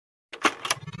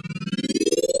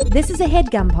This is a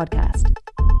HeadGum podcast.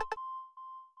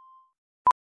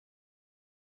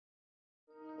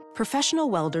 Professional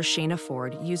welder Shayna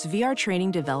Ford used VR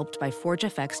training developed by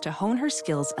ForgeFX to hone her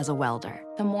skills as a welder.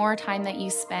 The more time that you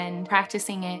spend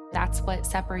practicing it, that's what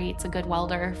separates a good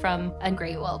welder from a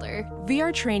great welder.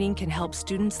 VR training can help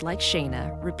students like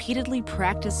Shayna repeatedly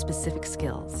practice specific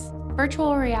skills.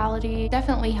 Virtual reality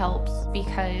definitely helps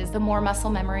because the more muscle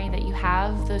memory that you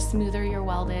have, the smoother your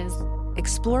weld is.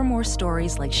 Explore more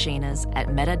stories like Shayna's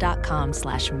at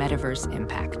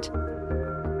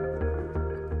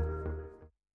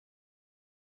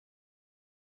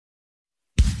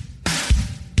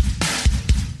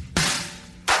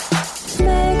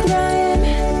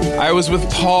I was with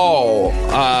Paul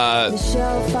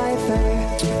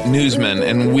Newsman,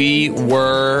 and we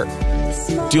were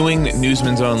doing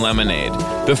Newsman's Own Lemonade.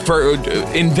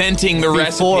 Inventing the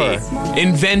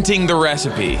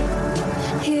recipe.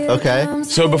 Okay.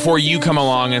 So before you come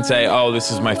along and say, oh, this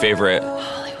is my favorite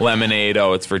lemonade,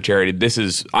 oh, it's for charity,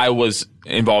 I was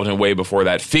involved in way before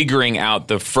that, figuring out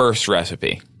the first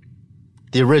recipe.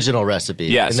 The original recipe.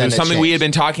 Yes, it was something we had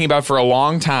been talking about for a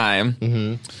long time.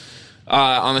 Mm-hmm.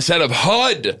 On the set of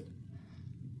HUD.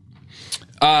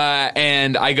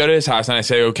 And I go to his house and I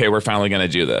say, okay, we're finally going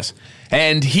to do this.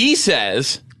 And he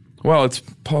says, well, it's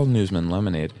Paul Newsman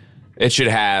lemonade. It should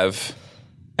have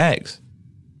eggs.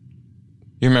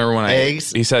 You remember when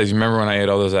eggs? He says, you remember when I ate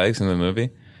all those eggs in the movie?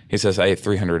 He says, I ate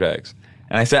 300 eggs.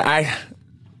 And I said, I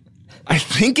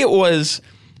think it was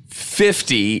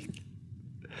 50.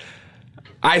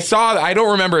 I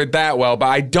don't remember it that well, but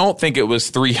I don't think it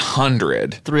was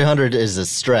 300. 300 is a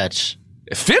stretch.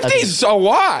 50 is a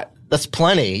lot. That's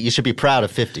plenty. You should be proud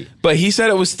of 50. But he said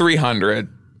it was 300.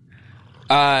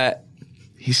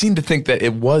 He seemed to think that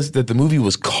that the movie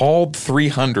was called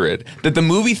 300. That the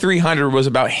movie 300 was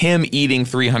about him eating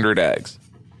 300 eggs.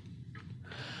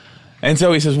 And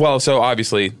so he says, well, so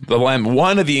obviously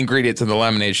one of the ingredients in the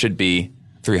lemonade should be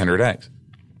 300 eggs.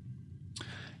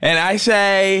 And I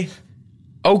say,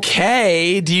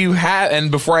 okay, do you have, and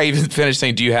before I even finish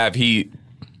saying, do you have, he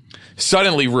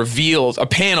suddenly reveals, a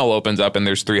panel opens up and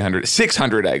there's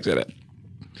 600 eggs in it.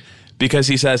 Because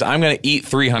he says, I'm going to eat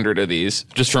 300 of these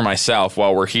just for myself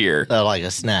while we're here. Like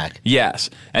a snack. Yes.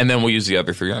 And then we'll use the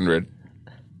other 300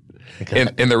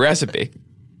 in the recipe.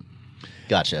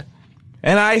 Gotcha.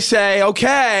 And I say,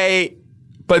 okay,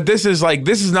 but this is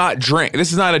not drink.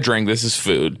 This is not a drink. This is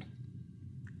food.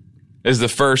 Is the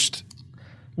first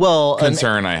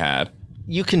concern I had.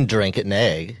 You can drink an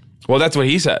egg. Well, that's what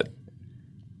he said.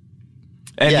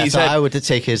 And yeah, he so said, I would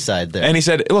take his side there. And he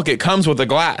said, look, it comes with a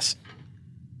glass.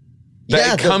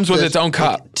 It comes with its own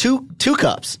cup. Two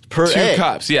cups per egg. 2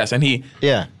 cups, yes. And he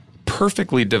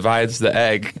perfectly divides the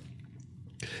egg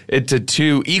into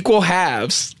 2 equal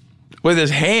halves with his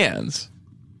hands.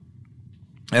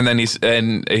 And then he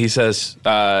says,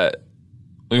 we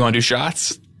want to do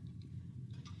shots?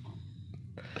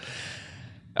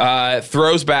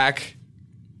 Throws back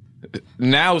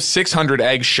now 600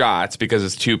 egg shots because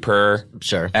it's 2 per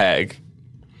egg.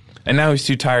 And now he's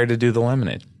too tired to do the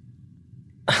lemonade.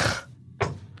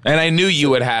 And I knew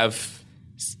you would have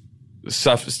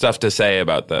stuff to say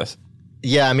about this.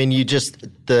 Yeah, I mean,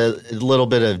 the little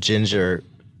bit of ginger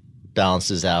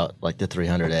balances out like the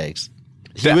 300 eggs.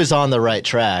 He was on the right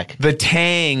track. The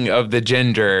tang of the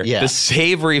ginger, the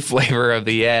savory flavor of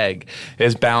the egg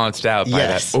is balanced out by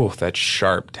that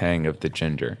sharp tang of the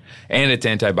ginger. And it's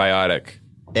antibiotic.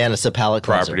 And it's a palate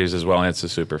cleanser. Properties as well, and it's a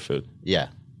superfood. Yeah.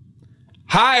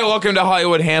 Hi, welcome to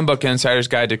Hollywood Handbook, Insider's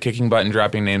Guide to Kicking Butt and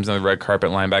Dropping Names on the red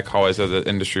carpet, line back hallways of the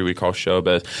industry we call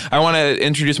showbiz. I want to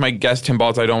introduce my guest, Tim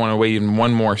Baltz. I don't want to wait even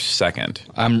one more second.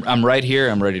 I'm right here.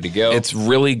 I'm ready to go. It's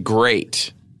really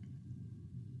great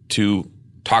to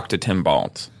talk to Tim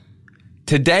Baltz.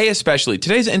 Today especially.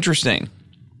 Today's interesting.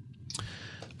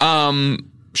 Sean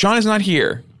is not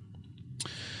here.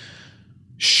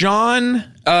 Sean,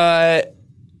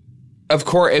 of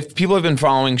course, if people have been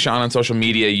following Sean on social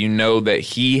media, you know that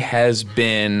he has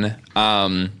been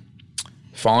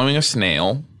following a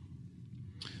snail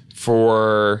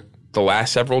for the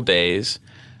last several days.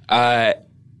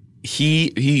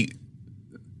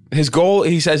 His goal,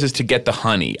 he says, is to get the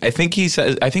honey. I think he's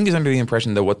under the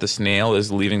impression that what the snail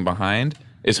is leaving behind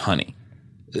is honey.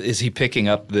 Is he picking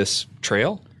up this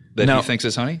trail that he thinks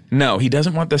is honey? No, he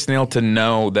doesn't want the snail to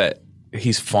know that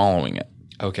he's following it.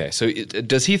 Okay, so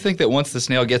does he think that once the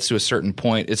snail gets to a certain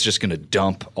point, it's just going to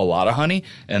dump a lot of honey,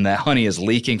 and that honey is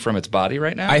leaking from its body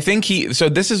right now? I think so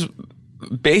this is,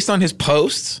 based on his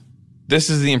posts, this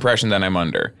is the impression that I'm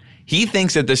under. He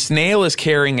thinks that the snail is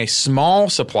carrying a small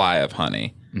supply of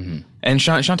honey. Mm-hmm. And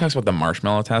Sean talks about the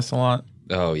marshmallow test a lot.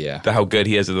 Oh, yeah. How good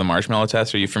he is at the marshmallow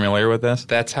test. Are you familiar with this?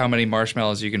 That's how many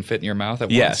marshmallows you can fit in your mouth at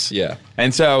once? Yes. Yeah.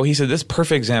 And so he said, this is a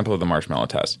perfect example of the marshmallow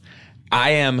test.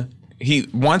 He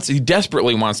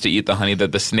desperately wants to eat the honey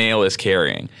that the snail is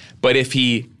carrying. But if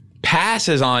he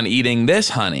passes on eating this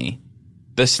honey,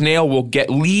 the snail will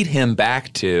lead him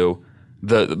back to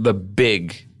the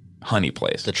big honey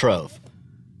place. The trove.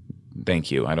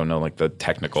 Thank you. I don't know like the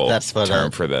technical That's what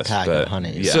term for this. pack but of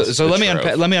honey. yes, So the let me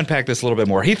trove. unpack this a little bit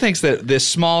more. He thinks that this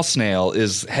small snail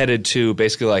is headed to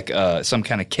basically like some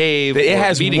kind of cave. It or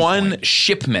has meeting one point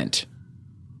shipment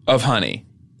of honey.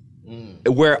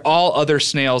 where all other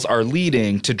snails are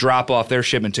leading to drop off their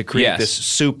shipment to create Yes. this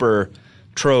super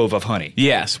trove of honey.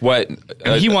 Yes, what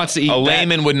He wants to eat a that.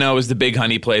 layman would know is the big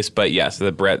honey place, but yes,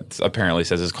 the Brett apparently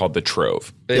says it's called the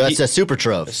trove. That's a super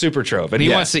trove. Super trove. And he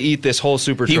Yes. wants to eat this whole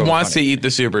super He trove. wants to of honey. eat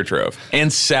the super trove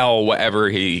and sell whatever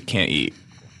he can't eat.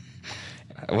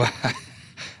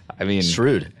 I mean,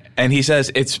 Shrewd. And he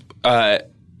says it's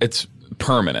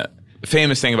permanent. The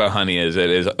famous thing about honey is it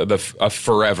is a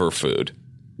forever food.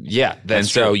 yeah, that's And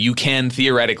so true. you can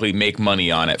theoretically make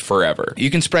money on it forever. You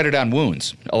can spread it on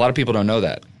wounds. A lot of people don't know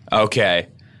that. Okay.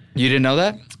 You didn't know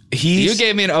that? You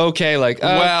gave me an okay, like, okay.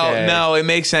 Well, no, it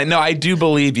makes sense. No, I do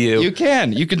believe you. You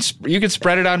can. You can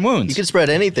spread it on wounds. You can spread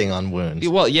anything on wounds.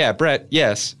 Well, yeah, Brett,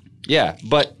 yes. Yeah,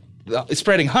 but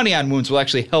spreading honey on wounds will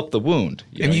actually help the wound.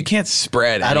 And you can't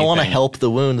spread I don't want to anything. help the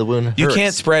wound. The wound hurts. You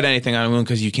can't spread anything on a wound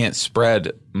because you can't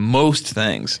spread most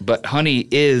things. But honey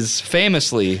is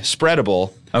famously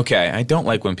spreadable. Okay, I don't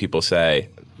like when people say,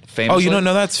 Famously? "Oh, you don't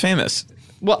know that's famous."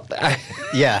 Well,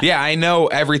 Yeah. Yeah, I know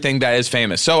everything that is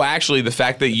famous. So actually, the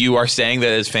fact that you are saying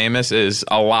that is famous is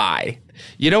a lie.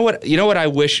 you know what? You know what I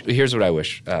wish. Here's what I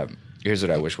wish. Here's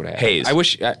what I wish would happen. Haze. I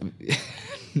wish.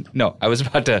 No, I was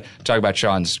about to talk about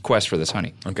Sean's quest for this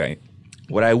honey. Okay.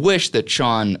 What I wish that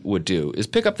Sean would do is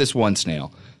pick up this one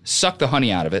snail, suck the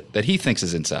honey out of it that he thinks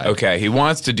is inside. Okay, he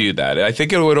wants to do that. I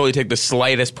think it would only take the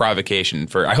slightest provocation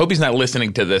for. I hope he's not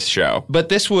listening to this show. But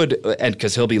this would, and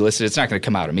because he'll be listed, it's not going to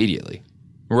come out immediately.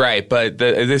 Right, but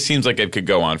this seems like it could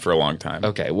go on for a long time.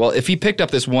 Okay, well, if he picked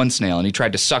up this one snail and he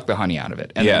tried to suck the honey out of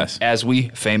it, and Yes. then, as we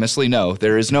famously know,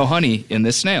 there is no honey in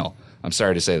this snail. I'm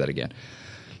sorry to say that again.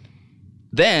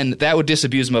 Then that would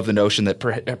disabuse him of the notion that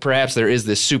perhaps there is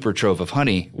this super trove of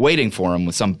honey waiting for him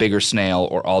with some bigger snail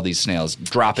or all these snails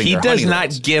dropping He their does honey not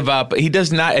loads. give up. He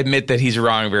does not admit that he's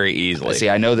wrong very easily. See,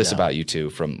 I know this about you too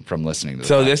from listening to the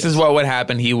So this podcast. is what would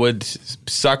happen. He would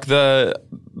suck the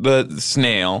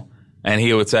snail, and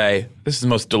he would say, "This is the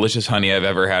most delicious honey I've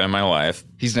ever had in my life."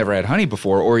 He's never had honey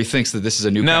before, or he thinks that this is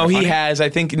a new No, kind of he honey. has. I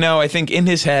think in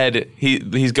his head,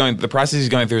 he's going. The process he's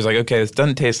going through is like, okay, this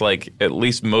doesn't taste like at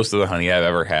least most of the honey I've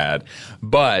ever had,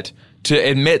 but to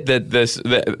admit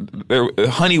that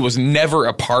honey was never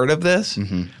a part of this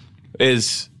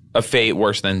is a fate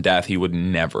worse than death. He would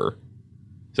never.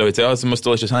 So it's the most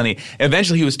delicious honey.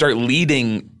 Eventually, he would start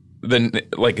leading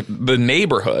the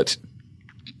neighborhood.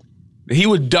 He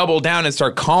would double down and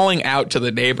start calling out to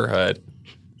the neighborhood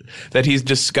that he's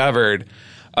discovered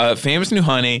famous new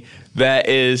honey that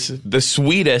is the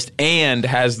sweetest and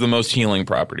has the most healing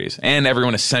properties. And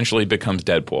everyone essentially becomes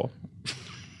Deadpool.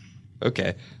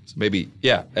 Okay. So maybe,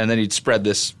 yeah. And then he'd spread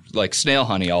this like snail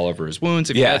honey all over his wounds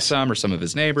if he had Yes. some or some of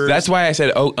his neighbors. That's why I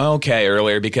said, oh, okay,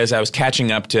 earlier, because I was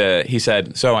catching up to, he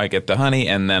said, so I get the honey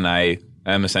and then I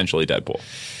am essentially Deadpool.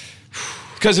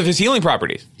 Because of his healing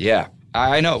properties. Yeah.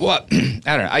 I know. Well, I don't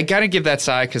know. I got to give that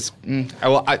side because,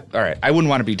 all right. I wouldn't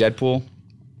want to be Deadpool.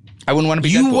 I wouldn't want to be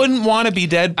You Deadpool. wouldn't want to be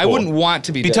Deadpool. I wouldn't want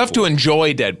to be It'd be Deadpool. tough to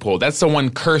enjoy Deadpool. That's the one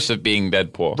curse of being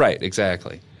Deadpool. Right,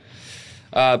 exactly.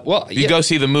 Well, You yeah, go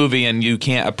see the movie and you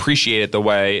can't appreciate it the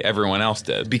way everyone else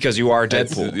did. because you are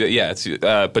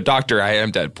Deadpool. But Doctor, I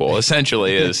am Deadpool,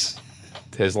 essentially is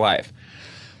his life.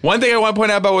 One thing I want to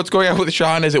point out about what's going on with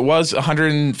Sean is it was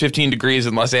 115 degrees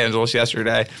in Los Angeles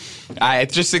yesterday. I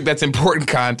just think that's important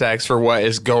context for what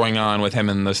is going on with him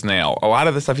and the snail. A lot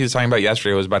of the stuff he was talking about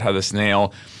yesterday was about how the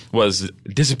snail was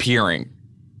disappearing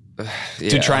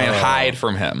to try and hide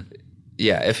from him.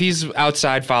 Yeah, if he's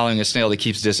outside following a snail that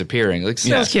keeps disappearing, like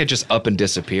snails Yes. can't just up and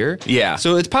disappear. Yeah.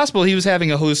 So it's possible he was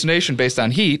having a hallucination based on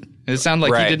heat, and it sounded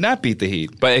like Right. he did not beat the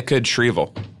heat. But it could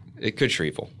shrivel, It could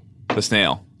shrivel. the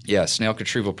snail. Yeah, snail could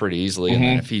shrivel pretty easily, and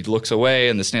then if he looks away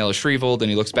and the snail is shriveled, and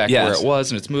he looks back to where Yes. it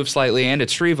was, and it's moved slightly and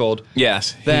it's shriveled.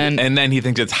 Yes. Then- and then he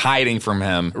thinks it's hiding from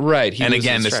him. Right, he And loses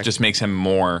again, this track. just makes him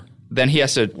more. Then he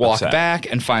has to walk Upset. back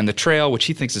and find the trail, which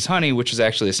he thinks is honey, which is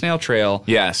actually a snail trail.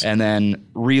 Yes. And then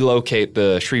relocate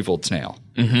the shriveled snail.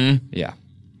 Mm-hmm. Yeah.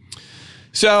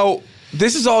 So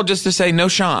this is all just to say no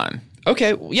Sean.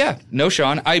 Okay, yeah, no,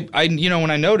 Sean. I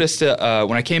when I noticed when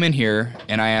I came in here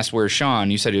and I asked where's Sean,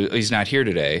 you said he's not here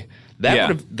today.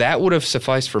 That would have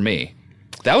sufficed for me.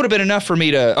 That would have been enough for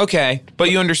me to. Okay, but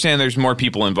you understand there's more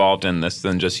people involved in this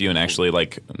than just you, and actually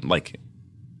like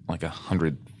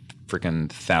 100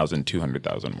 freaking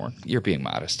 200,000 more. You're being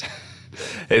modest.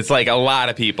 It's like a lot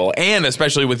of people, and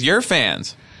especially with your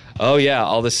fans. Oh, yeah,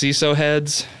 all the CISO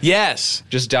heads. Yes.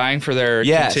 Just dying for their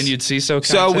continued CISO content.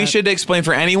 So we should explain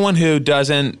for anyone who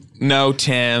doesn't know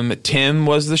Tim. Tim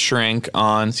was the shrink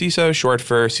on CISO, short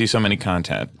for See So Many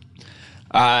Content.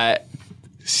 CISO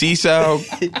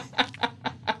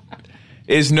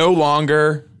is no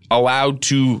longer allowed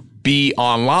to be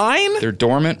online. They're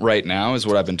dormant right now, is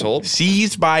what I've been told.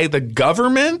 Seized by the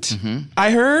government,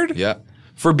 I heard. Yeah.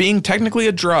 For being technically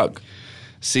a drug.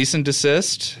 Cease and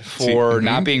desist for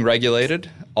not being regulated.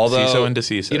 Although, CISO and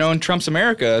desist. in Trump's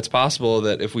America, it's possible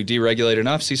that if we deregulate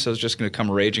enough, CISO's just going to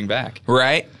come raging back.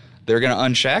 Right. They're going to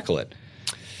unshackle it.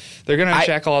 They're going to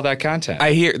unshackle all that content.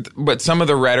 I hear, but some of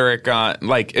the rhetoric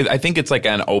on, I think it's like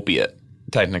an opiate,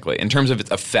 technically, in terms of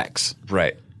its effects.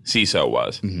 Right. CISO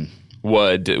was.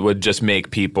 Would just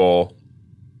make people,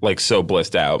 so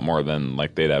blissed out more than,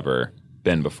 they'd ever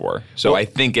been before. So I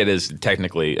think it is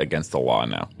technically against the law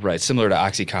now. Right. Similar to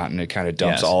OxyContin, it kind of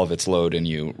dumps all of its load in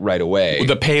you right away.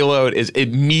 The payload is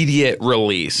immediate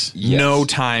release. Yes. No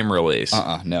time release.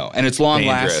 No. And it's long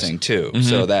lasting too.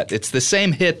 So that it's the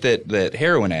same hit that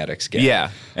heroin addicts get. Yeah.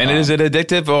 And is it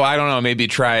addictive? Oh, I don't know. Maybe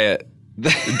try it.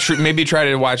 Maybe try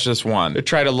to watch this one.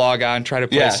 Try to log on, try to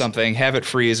play something, have it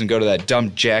freeze, and go to that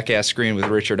dumb jackass screen with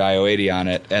Richard Io80 on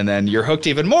it, and then you're hooked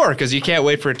even more because you can't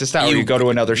wait for it to stop. You go to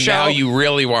another show. Now you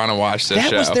really want to watch this show.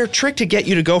 That was their trick to get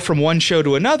you to go from one show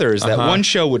to another, is that one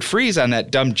show would freeze on that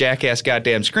dumb jackass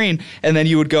goddamn screen, and then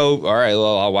you would go, all right,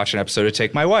 well, I'll watch an episode of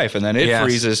Take My Wife, and then it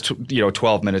freezes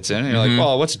 12 minutes in, and you're like,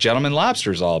 well, what's Gentleman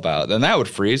Lobsters all about? Then that would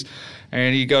freeze,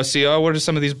 and you go see, what are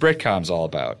some of these Britcoms all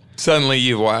about? Suddenly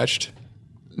you've watched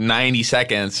 90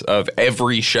 seconds of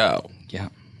every show. Yeah.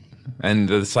 And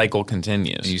the cycle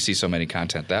continues. And you see so many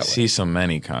content that way. See so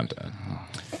many content.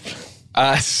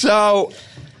 But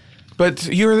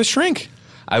you were the shrink.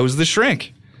 I was the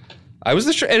shrink.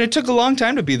 And it took a long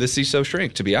time to be the CISO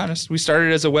shrink, to be honest. We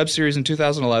started as a web series in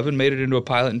 2011, made it into a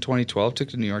pilot in 2012, took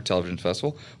it to the New York Television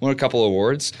Festival, won a couple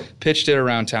awards, pitched it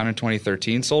around town in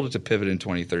 2013, sold it to Pivot in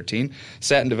 2013,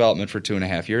 sat in development for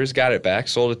 2.5 years, got it back,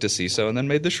 sold it to CISO, and then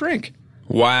made the shrink.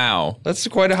 Wow. That's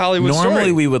quite a Hollywood story.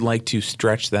 Normally we would like to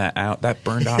stretch that out. That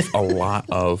burned off a lot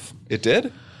of... It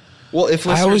did? Well,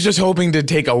 I was just hoping to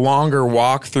take a longer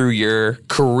walk through your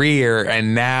career,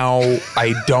 and now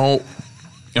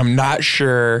I'm not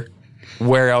sure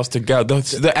where else to go.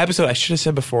 The episode, I should have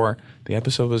said before, the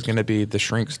episode was going to be the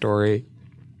shrink story,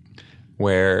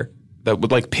 where that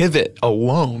would Pivot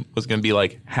alone was going to be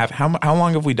how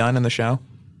long have we done in the show?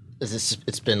 It's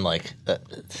been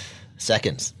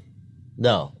seconds.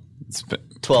 No, It's been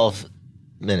 12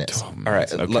 minutes. All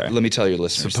right, okay. let me tell your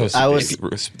listeners.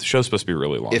 The show's supposed to be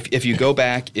really long. If you go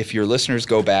back, if your listeners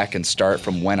go back and start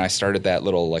from when I started that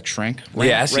little shrink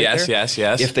rant yes.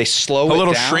 If they slow a it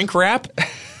little down, shrink wrap.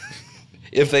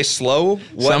 If they slow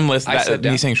what I said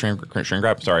down. Me saying shrink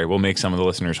wrap, sorry, will make some of the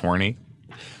listeners horny.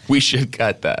 We should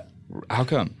cut that. How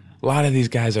come? A lot of these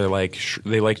guys are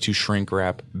they like to shrink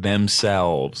wrap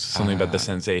themselves. Something about the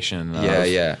sensation of,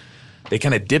 Yeah. They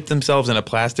kind of dip themselves in a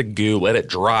plastic goo, let it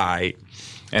dry,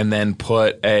 and then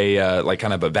put a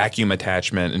kind of a vacuum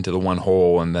attachment into the one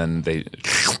hole, and then they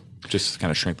just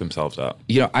kind of shrink themselves up.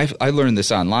 I learned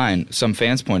this online. Some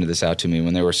fans pointed this out to me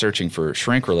when they were searching for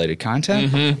shrink-related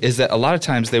content, is that a lot of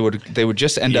times they would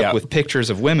just end up with pictures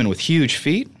of women with huge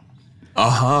feet.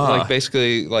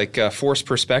 Basically forced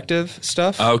perspective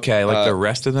stuff. Okay, the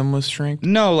rest of them was shrink?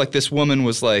 No, this woman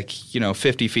was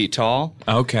 50 feet tall.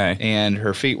 Okay. And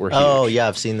her feet were huge. Oh, yeah,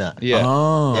 I've seen that. Yeah.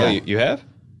 Oh. Yeah, you have?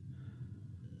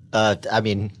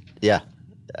 Yeah.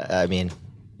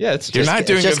 Yeah, it's You're not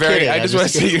doing just a very. kidding, I I'm just want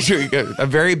to just say you're doing a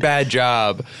very bad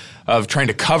job of trying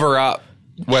to cover up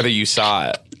whether you saw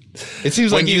it. It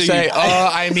seems When like you say,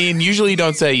 usually you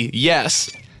don't say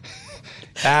yes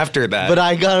after that. But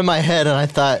I got in my head and I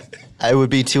thought it would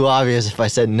be too obvious if I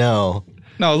said no.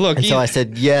 No, look. And so I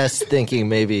said yes, thinking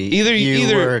maybe either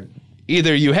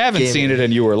you haven't seen it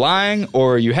and you were lying,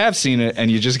 or you have seen it and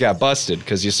you just got busted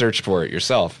because you searched for it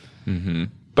yourself. Mm-hmm.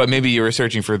 But maybe you were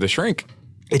searching for the shrink.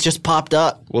 It just popped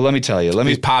up. Well, let me tell you.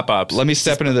 These pop-ups. Let me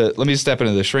step into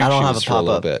the shrink I don't shoes have a for a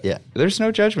little pop-up. bit. Yeah. There's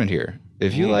no judgment here.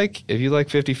 If you like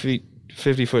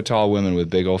 50 foot tall women with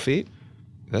big old feet,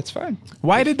 that's fine.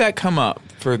 Why did that come up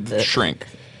for the shrink?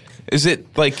 Is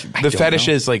it the fetish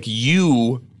know. is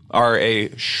you are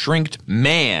a shrinked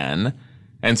man.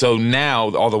 And so now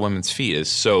all the women's feet is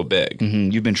so big.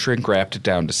 Mm-hmm. You've been shrink wrapped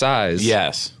down to size.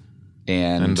 Yes.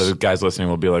 And the guys listening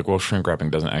will be like, well, shrink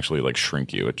wrapping doesn't actually like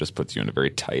shrink you. It just puts you in a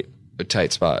very tight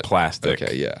spot. Plastic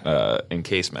Okay,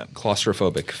 encasement.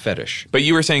 Claustrophobic fetish. But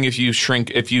you were saying if you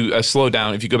slow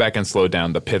down, if you go back and slow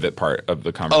down the pivot part of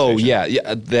the conversation. Oh,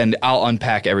 yeah. Then I'll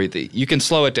unpack everything. You can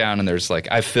slow it down, and there's like,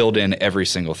 I filled in every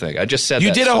single thing. I just said You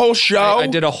that. did a whole show? I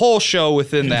did a whole show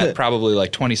within that probably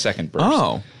like 20-second burst.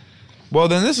 Oh. Well,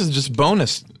 then this is just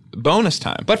bonus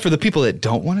time. But for the people that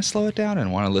don't want to slow it down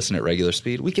and want to listen at regular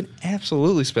speed, we can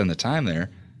absolutely spend the time there.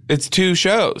 It's 2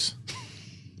 shows.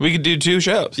 We could do 2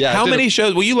 shows. Yeah, How many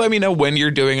shows? Will you let me know when you're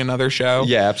doing another show?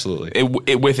 Yeah, absolutely.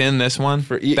 It within this one?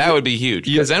 That would be huge.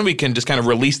 Because then we can just kind of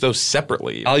release those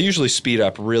separately. I'll usually speed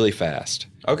up really fast.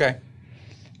 Okay.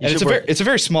 And it's a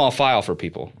very small file for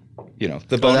people. You know,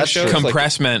 the bonus shows.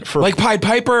 Compressment. Like Pied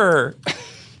Piper.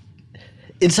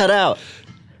 Inside Out.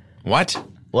 What?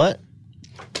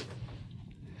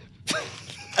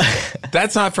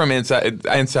 That's not from Inside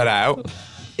Out.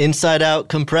 Inside Out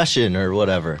compression or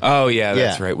whatever. Oh, yeah,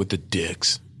 that's right, with the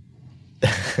dicks.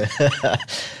 Brad,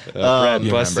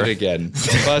 busted again.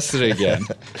 Busted again.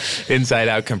 Inside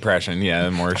Out compression,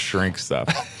 yeah, more shrink stuff.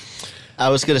 I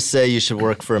was going to say you should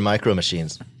work for Micro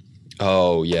Machines.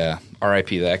 Oh, yeah.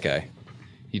 R.I.P. that guy.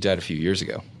 He died a few years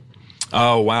ago.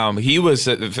 Oh, wow. He was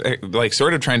like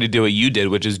sort of trying to do what you did,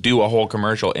 which is do a whole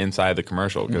commercial inside the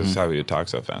commercial because that's how he would talk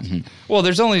so fast. Mm-hmm. Well,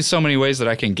 there's only so many ways that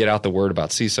I can get out the word about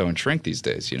CISO and shrink these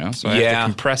days, you know? So I have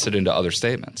to compress it into other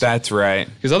statements. That's right.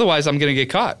 Because otherwise I'm going to get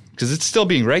caught because it's still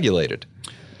being regulated.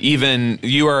 Even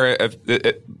you are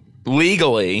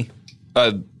legally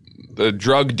a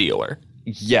drug dealer.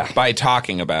 Yeah. By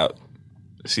talking about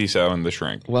CISO and the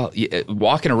shrink. Well,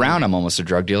 walking around, I'm almost a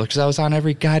drug dealer because I was on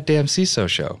every goddamn CISO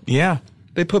show. Yeah.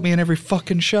 They put me in every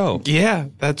fucking show. Yeah,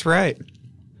 that's right.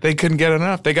 They couldn't get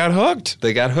enough. They got hooked.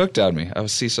 They got hooked on me. I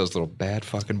was CISO's little bad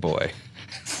fucking boy.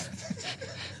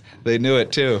 They knew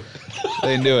it, too.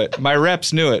 They knew it. My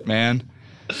reps knew it, man.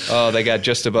 Oh, they got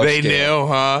just above scale. They knew,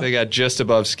 huh? They got just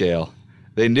above scale.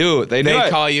 They knew. They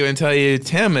call you and tell you,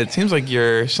 Tim, it seems like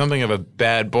you're something of a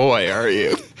bad boy, are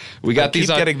you? We got keep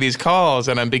getting these calls,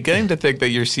 and I'm beginning to think that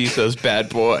you're CISO's bad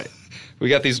boy. We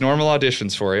got these normal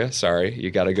auditions for you. Sorry,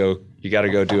 you got to go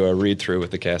do a read through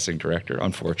with the casting director.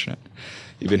 Unfortunate.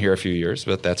 You've been here a few years,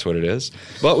 but that's what it is.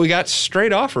 But we got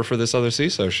straight offer for this other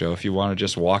CISO show. If you want to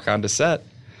just walk onto set,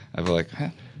 I'd be like,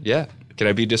 yeah. Can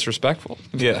I be disrespectful?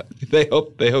 Yeah. They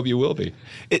hope you will be.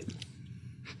 They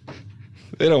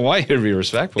don't want you to be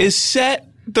respectful. Is set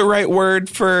the right word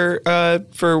for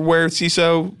where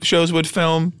CISO shows would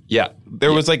film? Yeah.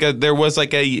 There was like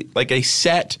a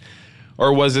set,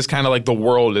 or was this kind of like the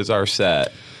world is our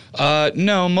set?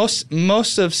 No, most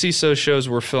of CISO shows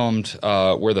were filmed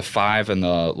where the 5 and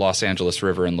the Los Angeles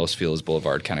River and Los Feliz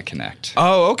Boulevard kind of connect.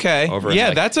 Oh, okay.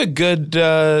 That's a good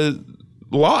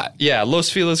lot. Yeah, Los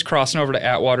Feliz crossing over to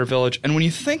Atwater Village. And when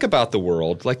you think about the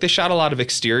world, like they shot a lot of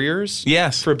exteriors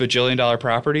for bajillion-dollar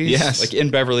properties. Yes. Like in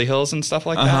Beverly Hills and stuff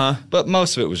like that. But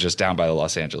most of it was just down by the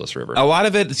Los Angeles River. A lot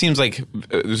of it seems like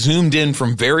zoomed in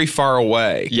from very far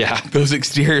away. Yeah. Those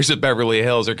exteriors of Beverly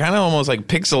Hills are kind of almost like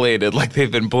pixelated, like they've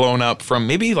been blown up from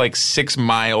maybe like 6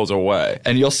 miles away.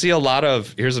 And you'll see a lot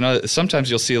of, sometimes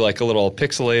you'll see like a little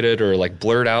pixelated or like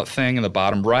blurred out thing in the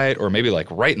bottom right, or maybe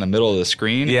like right in the middle of the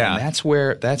screen. Yeah. And that's where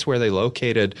they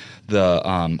located the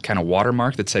kind of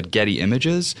watermark that said Getty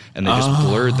Images, and they just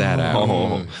blurred that out.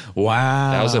 Oh,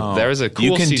 wow. That was a cool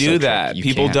You can CISO do that. trick.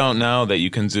 People don't know that you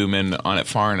can zoom in on it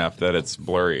far enough that it's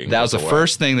blurry. That was the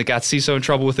first thing that got CISO in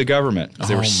trouble with the government.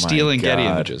 They were stealing Getty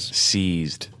Images.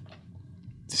 Seized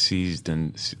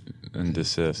and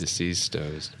desist. Deceased.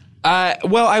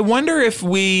 Well, I wonder if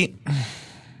since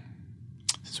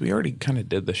we already kind of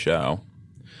did the show,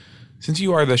 since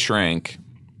you are the shrink,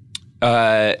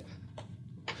 I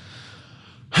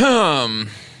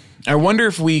wonder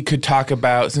if we could talk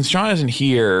about, since Sean isn't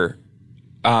here,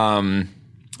 I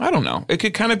don't know. It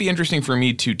could kind of be interesting for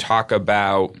me to talk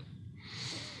about.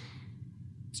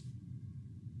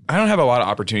 I don't have a lot of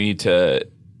opportunity to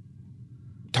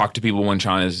talk to people when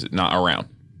Sean is not around.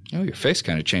 Oh, your face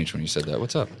kind of changed when you said that.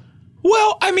 What's up?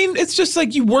 Well, I mean, it's just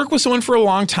like you work with someone for a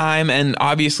long time, and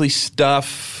obviously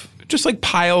stuff just like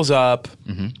piles up,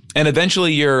 and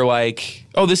eventually you're like,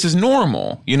 oh, this is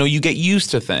normal. You know, you get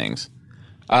used to things.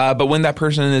 But when that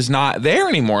person is not there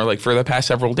anymore, like for the past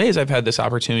several days, I've had this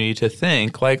opportunity to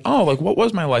think like, oh, like what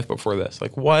was my life before this?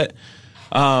 Like what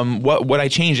would I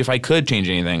change if I could change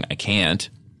anything? I can't.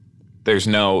 There's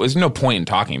no point in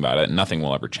talking about it. Nothing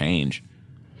will ever change.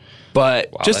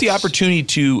 But Wow, just the that's- opportunity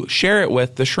to share it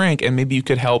with the shrink, and maybe you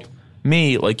could help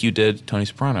me like you did Tony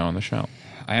Soprano on the show.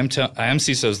 I am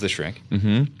CISO's the shrink.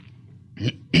 Mm-hmm.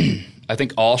 I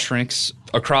think all shrinks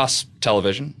across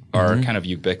television are kind of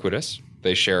ubiquitous.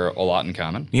 They share a lot in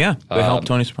common. Yeah, they helped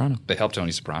Tony Soprano. They helped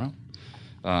Tony Soprano.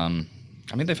 I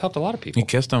mean, they've helped a lot of people. He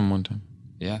kissed him one time.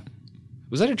 Yeah.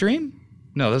 Was that a dream?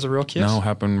 No, that was a real kiss? No,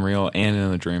 happened real and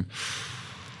in the dream.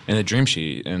 In the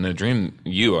dream,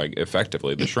 you like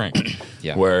effectively the shrink.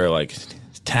 Yeah. Where like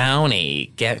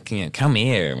Tony, come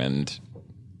here and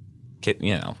I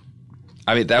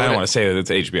mean, I don't want to say that it's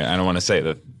HBO. I don't want to say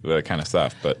that kind of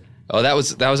stuff, but that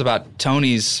was about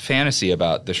Tony's fantasy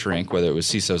about the shrink, whether it was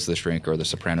CISO's the shrink or the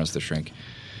Sopranos the shrink.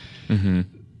 Mm-hmm.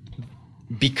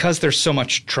 Because there's so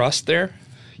much trust there,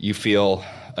 you feel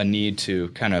a need to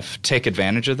kind of take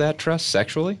advantage of that trust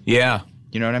sexually. yeah.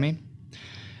 You know what I mean?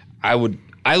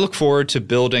 I look forward to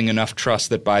building enough trust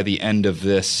that by the end of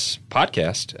this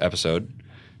podcast episode,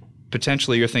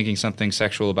 potentially you're thinking something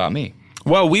sexual about me.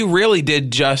 Well, we really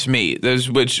did just meet,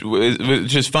 which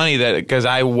is funny that because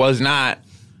I was not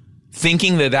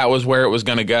thinking that was where it was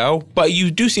going to go, but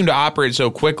you do seem to operate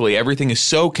so quickly. Everything is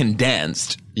so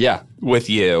condensed. Yeah. With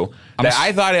you that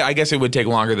I thought I guess it would take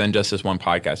longer than just this one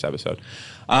podcast episode.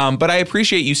 But I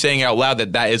appreciate you saying out loud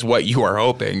that is what you are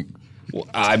hoping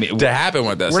to happen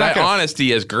with this. That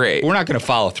honesty is great. We're not going to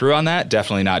follow through on that.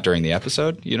 Definitely not during the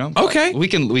episode. You know. Okay. We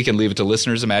can leave it to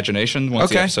listeners' imagination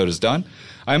once the episode is done.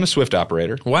 I'm a swift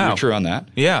operator. Wow. You're true on that.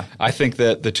 Yeah. I think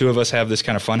that the two of us have this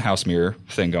kind of funhouse mirror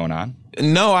thing going on.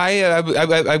 No,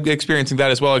 I'm experiencing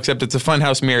that as well. Except it's a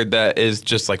funhouse mirror that is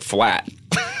just like flat.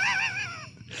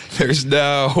 There's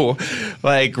no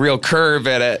like real curve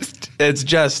in it. It's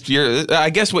just I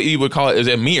guess what you would call it is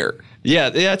a mirror. Yeah,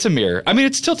 it's a mirror. I mean,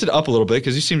 it's tilted up a little bit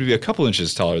because you seem to be a couple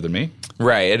inches taller than me.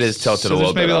 Right, it is tilted So a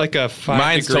little there's bit. maybe up. like a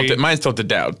 5 degree. Mine's tilted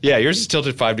down. Yeah, yours is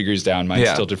tilted 5 degrees down.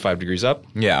 Mine's tilted 5 degrees up.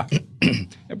 Yeah.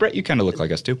 Brett, you kind of look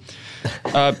like us too.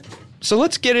 So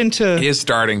let's get into. He is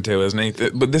starting to, isn't he?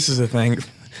 But this is the thing.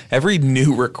 Every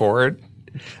new record,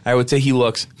 I would say he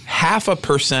looks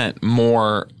 0.5%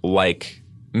 more like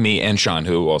me and Sean,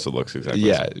 who also looks exactly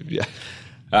the same.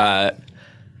 Yeah.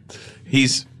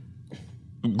 He's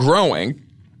growing.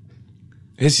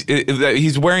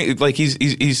 He's wearing like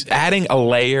he's adding a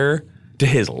layer to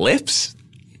his lips,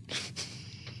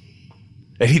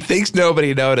 and he thinks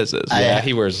nobody notices. Yeah,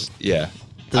 he wears. Yeah.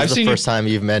 This is the first time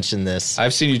you've mentioned this.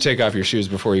 I've seen you take off your shoes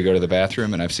before you go to the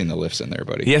bathroom, and I've seen the lifts in there,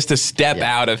 buddy. He has to step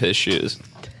out of his shoes.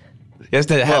 He has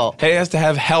to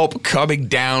have help coming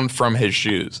down from his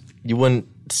shoes. You wouldn't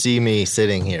see me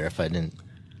sitting here if I didn't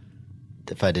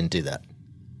do that.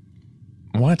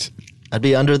 What? I'd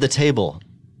be under the table.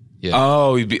 Yeah.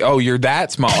 Oh, you're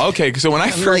that small. Okay, so when I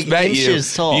first like met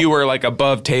inches tall. you were like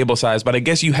above table size, but I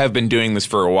guess you have been doing this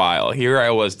for a while. Here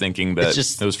I was thinking that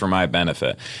it was for my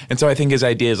benefit. And so I think his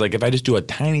idea is like if I just do a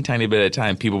tiny, tiny bit at a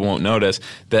time, people won't notice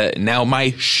that now my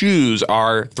shoes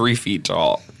are 3 feet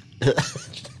tall.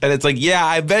 And it's like,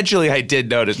 yeah, eventually I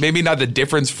did notice. Maybe not the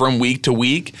difference from week to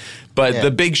week, but the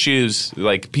big shoes,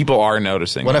 like people are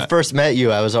noticing When that. I first met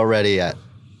you, I was already at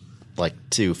like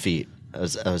 2 feet. I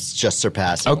was just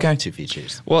surpassing 2 feet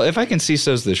shoes. Well, if I can see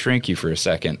so's the shrink you for a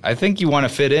second, I think you want to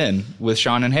fit in with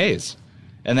Sean and Hayes.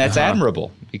 And that's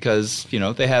admirable because, you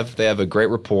know, they have a great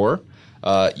rapport.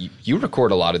 You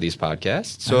record a lot of these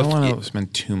podcasts. So I don't want to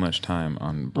spend too much time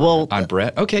on Brett. On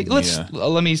Brett. Okay, let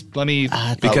me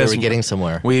I thought we were getting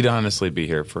somewhere. We'd honestly be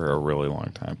here for a really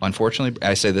long time. Unfortunately,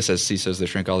 I say this as CISO's the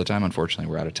shrink all the time. Unfortunately,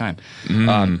 we're out of time.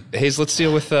 Hayes, let's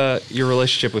deal with your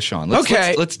relationship with Sean.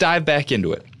 Let's dive back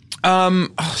into it. I'll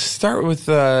start with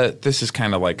this is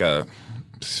kind of like I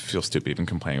feel stupid even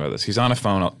complaining about this. He's on a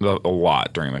phone a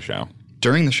lot during the show.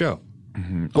 During the show?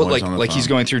 Mm-hmm. Well, like he's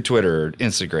going through Twitter or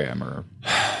Instagram or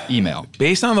email.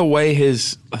 Based on the way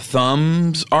his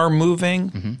thumbs are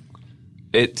moving,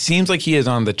 it seems like he is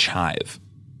on the chive.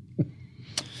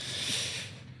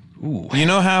 Ooh. You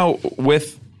know how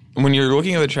when you're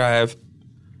looking at the chive,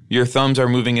 your thumbs are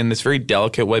moving in this very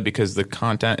delicate way because the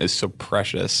content is so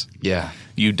precious. Yeah.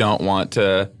 You don't want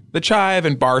to the chive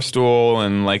and Barstool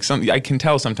and like I can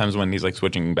tell sometimes when he's like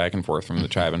switching back and forth from the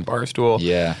chive and Barstool.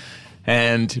 Yeah.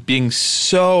 And being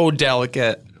so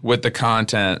delicate with the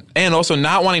content and also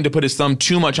not wanting to put his thumb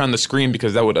too much on the screen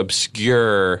because that would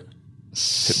obscure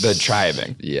the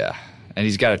chiving. Yeah. And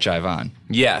he's got a chive on.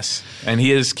 Yes. And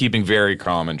he is keeping very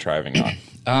calm and chiving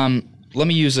on. Let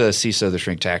me use a CISO the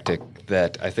shrink tactic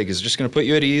that I think is just going to put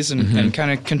you at ease and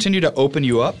kind of continue to open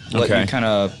you up, let you kind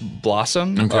of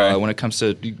blossom when it comes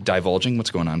to divulging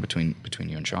what's going on between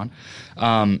you and Sean.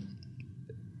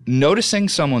 Noticing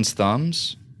someone's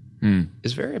thumbs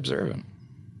is very observant.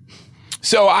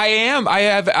 So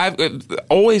I've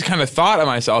always kind of thought of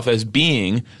myself as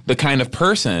being the kind of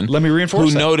person Let me reinforce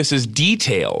who that. notices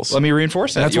details. Let me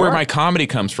reinforce that. That's You where are. my comedy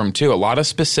comes from, too. A lot of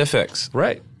specifics.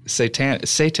 Right.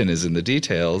 Satan is in the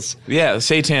details. Yeah,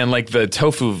 seitan, like the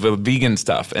tofu, the vegan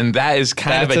stuff. And that is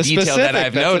kind That's of a a detail specific. that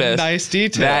I've That's a noticed. nice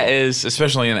detail. That is,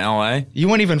 especially in LA. You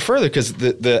went even further because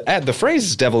the phrase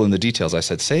is devil in the details. I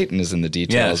said Satan is in the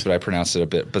details, Yes. but I pronounced it a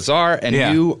bit bizarre. And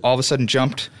Yeah. you all of a sudden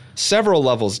jumped several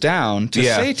levels down to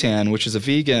Yeah. seitan, which is a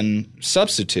vegan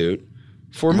substitute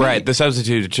for meat. Right, the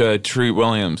substitute to Treat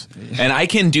Williams. And I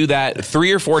can do that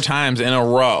 3 or 4 times in a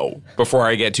row before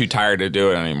I get too tired to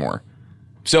do it anymore.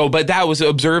 So, but that was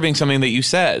observing something that you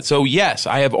said. So, yes,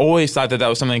 I have always thought that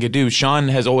was something I could do. Sean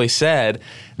has always said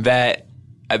that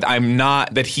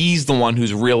that he's the one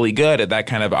who's really good at that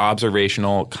kind of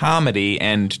observational comedy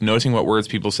and noticing what words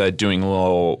people said, doing a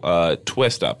little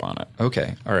twist up on it.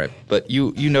 Okay, all right. But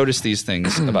you notice these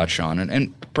things about Sean,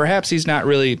 and perhaps he's not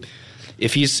really –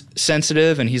 if he's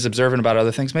sensitive and he's observant about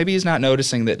other things, maybe he's not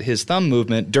noticing that his thumb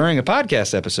movement during a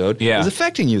podcast episode is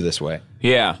affecting you this way.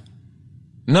 Yeah.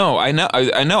 No, I know.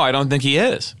 I don't think he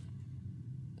is.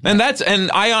 And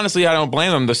I honestly, I don't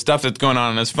blame him. The stuff that's going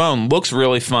on his phone looks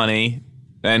really funny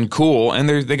and cool. And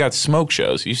they got smoke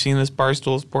shows. You seen this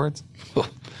Barstool Sports?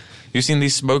 You seen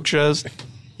these smoke shows?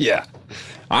 Yeah.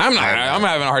 I'm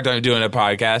having a hard time doing a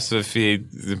podcast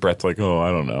if Brett's like, oh, I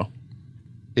don't know.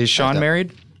 Is Sean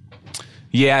married?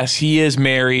 Yes, he is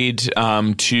married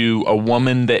to a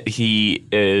woman that he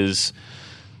is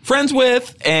friends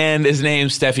with, and his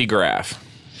name's Steffi Graf.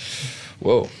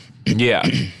 Whoa. Yeah.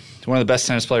 One of the best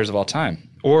tennis players of all time.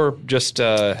 Or just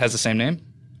has the same name?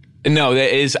 No,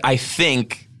 that is, I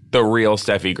think, the real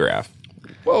Steffi Graf.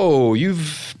 Whoa,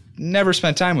 you've never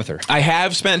spent time with her. I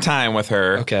have spent time with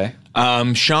her. Okay.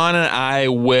 Sean and I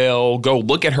will go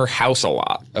look at her house a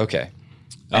lot. Okay.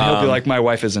 And he'll be like, my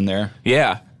wife is in there.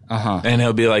 Yeah. Uh-huh. And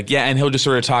he'll be like, yeah, and he'll just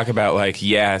sort of talk about like,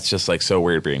 yeah, it's just like so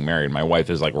weird being married. My wife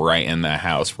is like right in the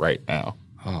house right now.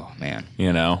 Oh, man.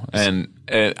 You know? And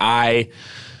I,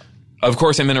 of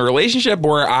course, I'm in a relationship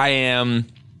where I am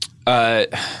the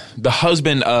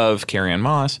husband of Carrie Ann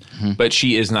Moss, but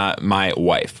she is not my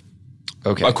wife.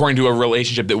 Okay. According to a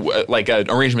relationship that, like an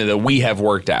arrangement that we have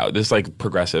worked out. This like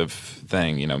progressive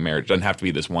thing, you know, marriage doesn't have to be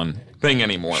this one thing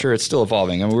anymore. Sure, it's still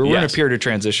evolving. I mean, we're in a Yes. period of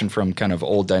transition from kind of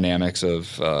old dynamics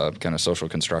of kind of social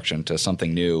construction to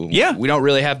something new. Yeah. We don't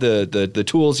really have the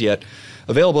tools yet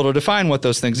available to define what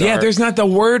those things are. Yeah, there's not the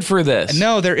word for this.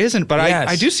 No, there isn't. But Yes.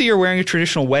 I do see you're wearing a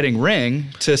traditional wedding ring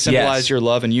to symbolize Yes. your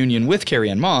love and union with Carrie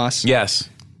Ann Moss. Yes.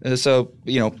 So,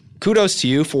 you know, kudos to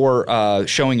you for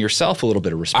showing yourself a little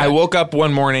bit of respect. I woke up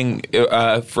one morning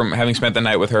from having spent the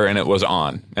night with her, and it was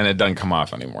on, and it doesn't come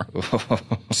off anymore.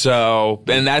 So,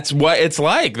 and that's what it's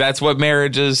like. That's what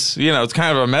marriage is. You know, it's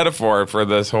kind of a metaphor for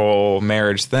this whole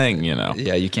marriage thing, you know.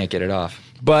 Yeah, you can't get it off.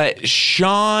 But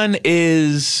Sean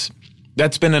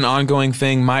that's been an ongoing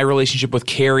thing. My relationship with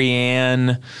Carrie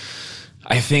Ann,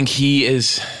 I think he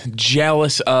is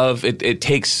jealous of it. It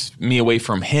takes me away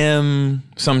from him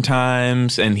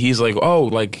sometimes, and he's like, "Oh,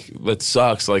 like that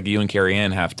sucks. Like you and Carrie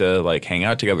Ann have to like hang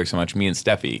out together so much. Me and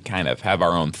Steffi kind of have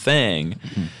our own thing,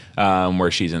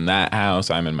 where she's in that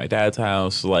house, I'm in my dad's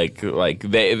house. Like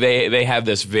they have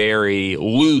this very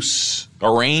loose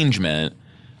arrangement."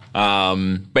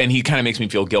 But he kind of makes me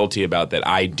feel guilty about that.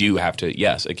 I do have to,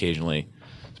 yes, occasionally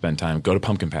spend time, go to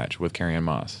Pumpkin Patch with Carrie Ann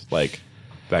Moss, like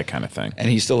that kind of thing. And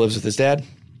he still lives with his dad?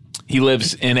 He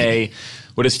lives in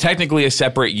what is technically a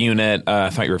separate unit. I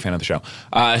thought you were a fan of the show.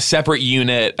 Separate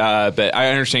unit, but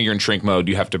I understand you're in shrink mode.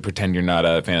 You have to pretend you're not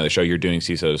a fan of the show. You're doing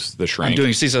CISO's The Shrink. I'm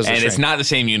doing CISO's The And Shrink. it's not the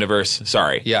same universe.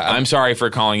 Sorry. Yeah, I'm sorry for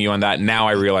calling you on that. Now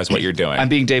I realize what you're doing. I'm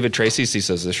being David Tracy,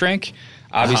 CISO's The Shrink.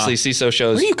 Obviously, CISO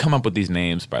shows... Where do you come up with these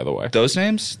names, by the way? Those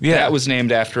names? Yeah. That was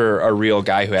named after a real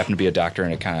guy who happened to be a doctor,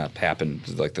 and it kind of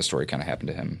happened, like the story kind of happened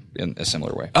to him in a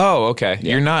similar way. Oh, okay.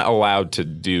 Yeah. You're not allowed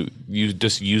to you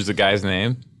just use the guy's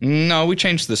name? No, we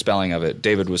changed the spelling of it.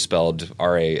 David was spelled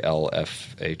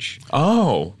R-A-L-F-H.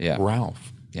 Oh. Yeah.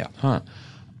 Ralph. Yeah.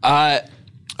 Huh.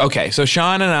 Okay, so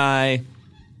Sean and I...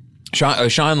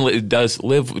 Sean does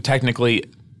live technically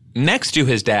next to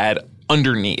his dad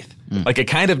underneath. Like a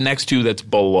kind of next to that's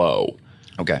below.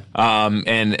 Okay.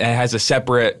 And it has a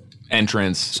separate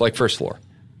entrance. It's like first floor.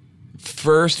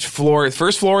 First floor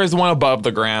is the one above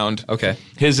the ground. Okay.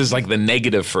 His is like the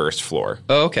negative first floor.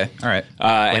 Oh, okay. All right.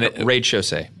 And like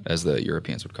rez-de-chaussee, as the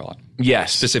Europeans would call it.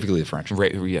 Yes. Specifically the French.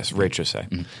 Yes,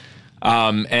 rez-de-chaussee.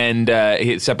 And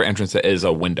his separate entrance is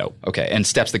a window. Okay. And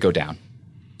steps that go down.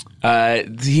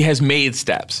 He has made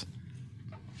steps.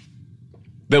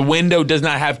 The window does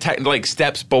not have like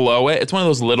steps below it. It's one of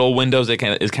those little windows that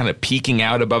is kind of peeking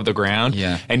out above the ground.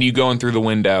 Yeah. And you go in through the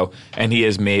window, and he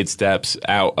has made steps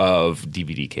out of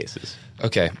DVD cases.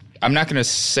 Okay. I'm not going to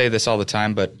say this all the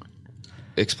time, but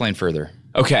explain further.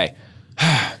 Okay.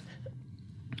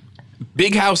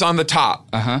 Big house on the top.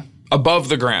 Uh-huh. Above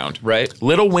the ground. Right.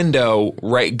 Little window,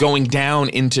 right, going down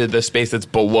into the space that's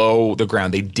below the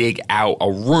ground. They dig out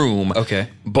a room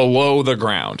below the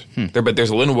ground. But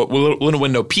there's a little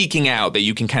window peeking out that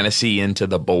you can kind of see into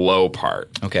the below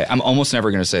part. Okay. I'm almost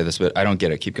never going to say this, but I don't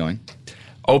get it. Keep going.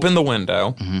 Open the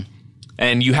window,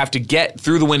 and you have to get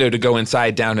through the window to go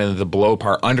inside down into the below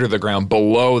part under the ground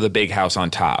below the big house on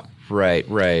top. Right.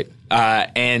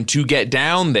 And to get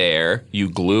down there, you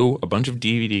glue a bunch of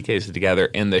DVD cases together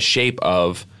in the shape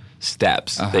of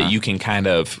steps that you can kind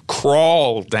of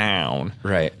crawl down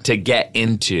to get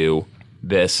into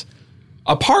this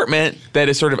apartment that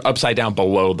is sort of upside down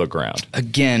below the ground.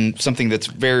 Again, something that's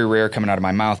very rare coming out of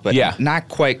my mouth, but not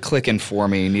quite clicking for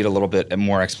me. Need a little bit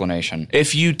more explanation.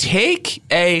 If you take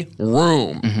a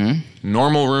room,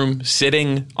 normal room,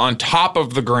 sitting on top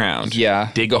of the ground,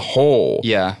 dig a hole,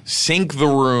 sink the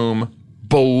room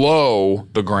below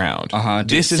the ground.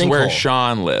 This is where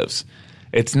Sean lives.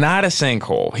 It's not a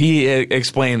sinkhole. He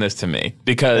explained this to me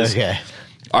because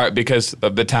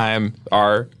of the time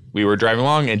we were driving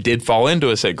along and did fall into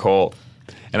a sinkhole.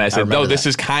 And I said, no, this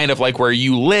is kind of like where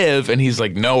you live. And he's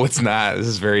like, no, it's not. This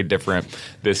is very different.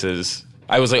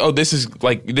 I was like, oh, this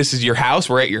is your house?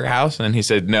 We're at your house? And he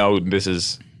said, no, this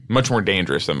is much more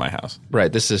dangerous than my house.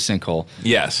 Right. This is a sinkhole.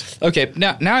 Yes. Okay.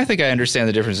 Now I think I understand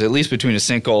the difference, at least between a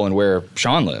sinkhole and where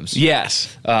Sean lives.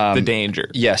 Yes. The danger.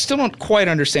 Yeah. Still don't quite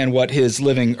understand what his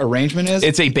living arrangement is.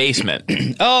 It's a basement.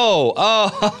 Oh.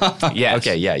 Yes.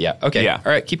 Okay. Yeah. Okay. Yeah.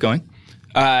 All right. Keep going.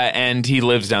 And he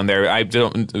lives down there. I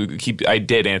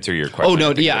did answer your question. Oh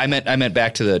no. Yeah. I meant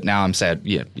back to the. Now I'm sad.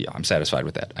 Yeah. I'm satisfied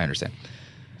with that. I understand.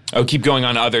 Oh, keep going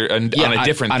on on a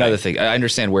different thing. Other thing. I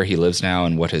understand where he lives now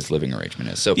and what his living arrangement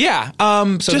is. So yeah,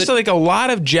 like a lot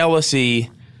of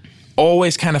jealousy,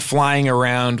 always kind of flying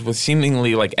around with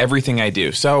seemingly like everything I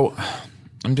do. So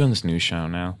I'm doing this news show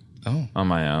now. Oh, on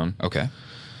my own. Okay,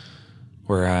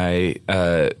 where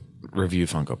I review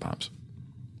Funko Pops.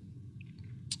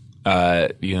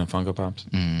 You know Funko Pops?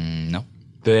 No.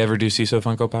 Did they ever do CISO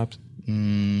Funko Pops?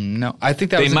 No, I think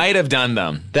they might have done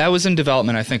them. That was in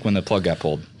development, I think, when the plug got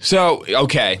pulled. So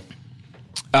okay,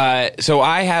 so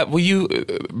I have. Will you,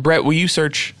 Brett? Will you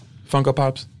search Funko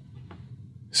Pops?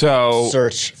 So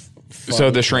search. So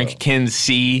the shrink can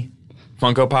see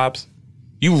Funko Pops.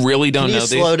 You really don't know these?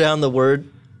 Can you slow down the word?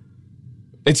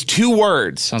 It's 2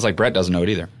 words. Sounds like Brett doesn't know it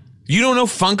either. You don't know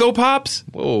Funko Pops?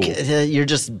 Whoa! You're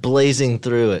just blazing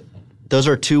through it. Those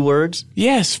are 2 words?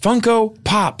 Yes, Funko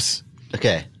Pops.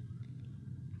 Okay.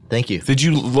 Thank you. Did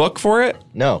you look for it?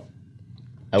 No.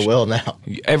 I will now.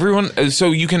 Everyone,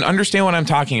 so you can understand what I'm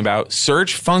talking about.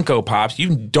 Search Funko Pops.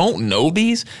 You don't know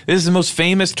these? This is the most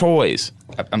famous toys.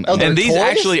 And these toys?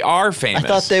 Actually are famous. I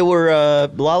thought they were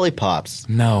lollipops.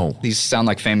 No. These sound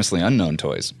like famously unknown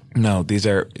toys. No, these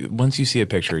are, once you see a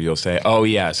picture, you'll say, oh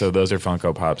yeah, so those are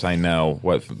Funko Pops. I know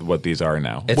what these are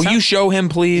now. Will you show him,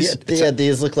 please? Yeah,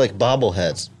 these look like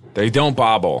bobbleheads. They don't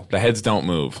bobble. The heads don't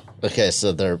move. Okay,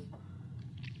 so they're...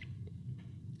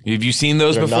 Have you seen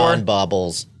those before?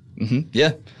 Non-bobbles. Mm-hmm.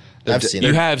 Yeah. I've seen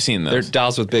You have seen those. They're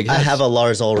dolls with big heads. I have a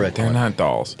Lars Ulrich They're one. not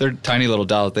dolls. They're tiny little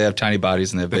dolls. They have tiny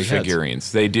bodies and they have big heads.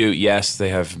 Figurines. They do. Yes, they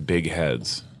have big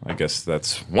heads. I guess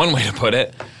that's one way to put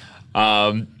it.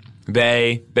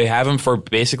 They have them for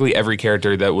basically every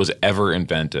character that was ever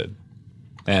invented.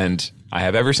 And I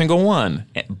have every single one.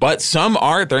 But some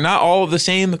aren't. They're not all of the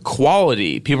same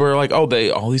quality. People are like, oh,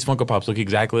 all these Funko Pops look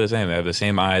exactly the same. They have the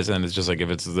same eyes. And it's just like if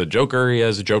it's the Joker, he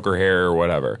has Joker hair or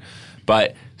whatever.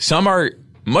 But some are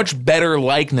much better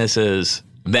likenesses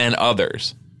than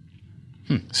others.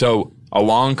 So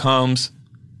along comes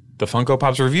the Funko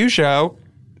Pops review show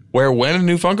where when a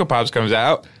new Funko Pops comes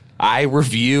out, I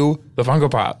review the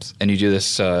Funko Pops. And you do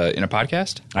this in a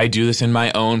podcast? I do this in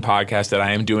my own podcast that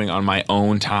I am doing on my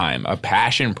own time, a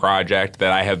passion project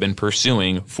that I have been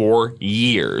pursuing for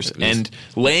years and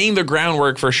laying the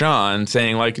groundwork for Sean,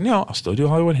 saying like, no, I'll still do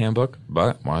Hollywood Handbook,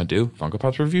 but I want to do Funko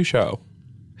Pops review show.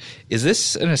 Is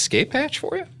this an escape hatch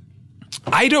for you?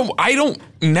 I don't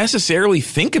necessarily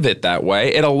think of it that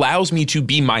way. It allows me to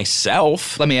be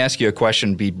myself. Let me ask you a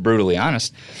question, be brutally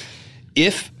honest.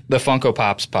 If the Funko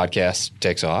Pops podcast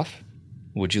takes off,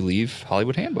 would you leave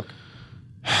Hollywood Handbook?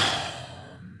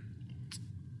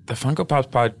 The Funko Pops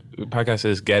podcast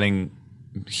is getting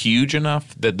huge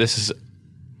enough that this is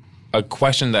a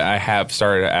question that I have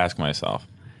started to ask myself.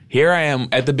 Here I am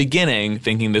at the beginning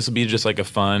thinking this will be just like a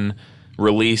fun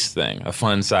release thing, a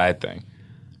fun side thing.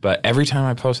 But every time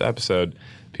I post an episode,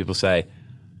 people say,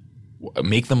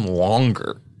 make them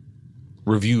longer.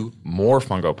 Review more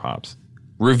Funko Pops.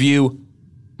 Review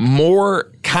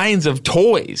more kinds of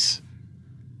toys.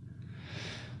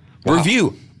 Wow.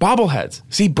 Review bobbleheads.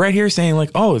 See, Brett here saying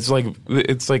like, oh, it's like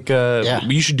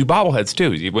you should do bobbleheads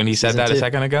too. When he said that a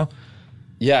second ago.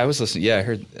 Yeah, I was listening. Yeah, I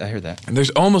heard that. And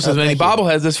there's almost as many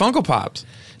bobbleheads as Funko Pops.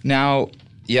 Now,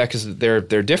 yeah, because they're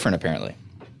different apparently.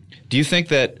 Do you think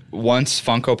that once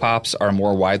Funko Pops are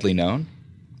more widely known,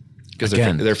 because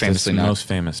they're famously known, the most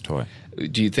famous toy?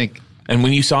 Do you think? And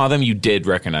when you saw them, you did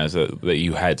recognize that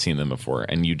you had seen them before,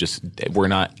 and you just were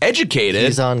not educated.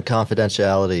 He's on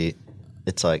confidentiality.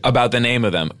 It's like about the name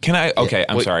of them. Can I? Okay,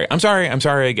 I'm sorry. I'm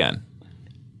sorry again.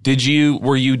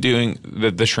 Were you doing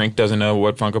the shrink doesn't know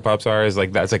what Funko Pops are? Is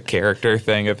like that's a character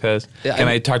thing of his? Yeah, Can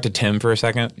I talk to Tim for a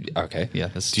second? Okay, yeah.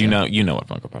 Do you know what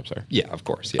Funko Pops are? Yeah, of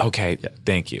course. Yeah. Okay, yeah.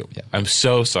 Thank you. Yeah. I'm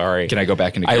so sorry. Can I go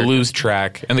back into? I lose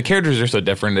track, and the characters are so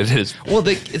different. It is. Well,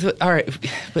 all right,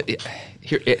 but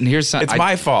here's something. It's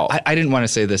my fault. I didn't want to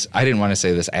say this. I didn't want to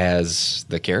say this as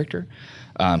the character.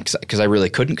 Because I really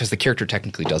couldn't, because the character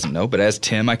technically doesn't know. But as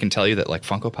Tim, I can tell you that like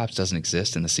Funko Pops doesn't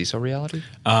exist in the CISO reality.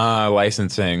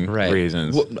 Licensing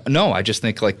reasons. Well, no, I just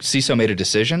think like CISO made a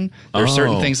decision. There are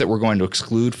certain things that we're going to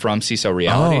exclude from CISO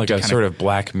reality. Like a sort of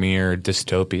Black Mirror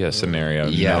dystopia scenario.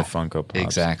 Yeah, no Funko Pops.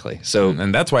 Exactly. So,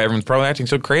 and that's why everyone's probably acting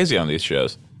so crazy on these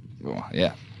shows. Well,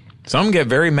 yeah. Some get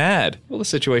very mad. Well, the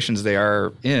situations they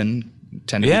are in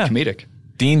tend to be comedic.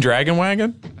 Dean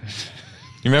Dragonwagon?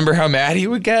 You remember how mad he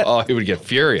would get? Oh, he would get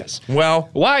furious. Well,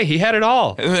 why? He had it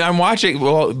all. I'm watching.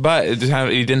 Well, but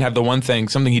he didn't have the one thing,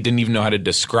 something he didn't even know how to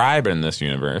describe in this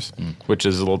universe, which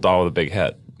is a little doll with a big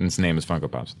head. And its name is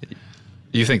Funko Pops.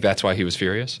 You think that's why he was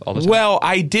furious all the time? Well,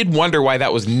 I did wonder why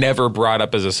that was never brought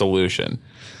up as a solution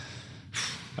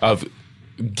of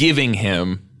giving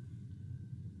him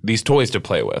these toys to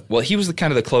play with. Well, he was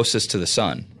the closest to the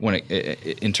sun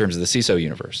in terms of the CISO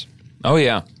universe. Oh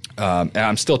yeah. And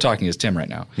I'm still talking as Tim right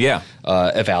now. Yeah.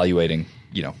 Evaluating,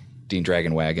 Dean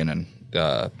Dragonwagon and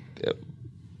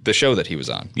the show that he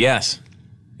was on. Yes.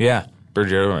 Yeah.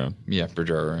 Bergero. Yeah,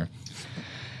 Bergero.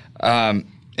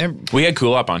 We had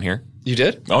Cool Up on here. You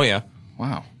did? Oh yeah.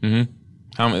 Wow. Mm-hmm.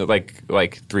 How many?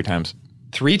 Like 3 times.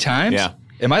 3 times? Yeah.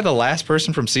 Am I the last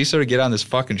person from CISO to get on this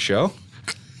fucking show?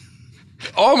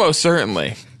 Almost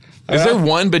certainly. Is there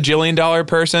one bajillion dollar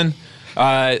person?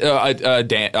 A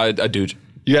dude.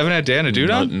 You haven't had Dan a dude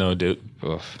on? No dude.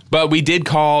 Oof. But we did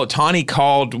call. Tawny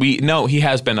called. He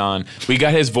has been on. We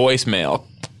got his voicemail.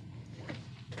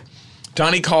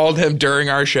 Tawny called him during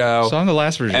our show. So I'm the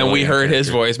last Virgilian. And we heard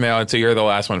his voicemail, and so you're the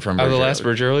last one from Virgilian. I'm the last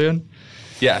Virgilian?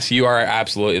 Yes, you are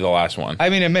absolutely the last one. I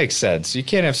mean, it makes sense. You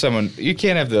can't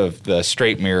have the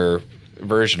straight mirror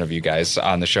version of you guys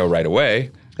on the show right away.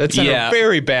 That's a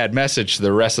very bad message to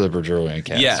the rest of the Virgilian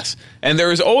cast. Yes. And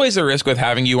there is always a risk with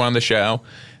having you on the show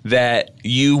that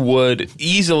you would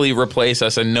easily replace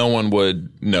us and no one would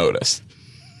notice.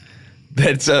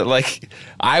 That's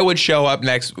I would show up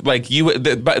next, like you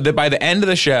would, by the end of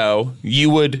the show,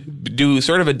 you would do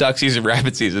sort of a duck season,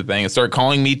 rabbit season thing and start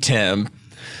calling me Tim.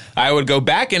 I would go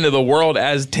back into the world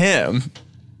as Tim,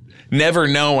 never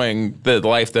knowing the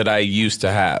life that I used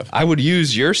to have. I would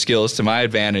use your skills to my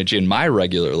advantage in my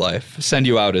regular life, send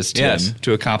you out as Tim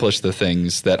to accomplish the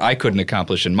things that I couldn't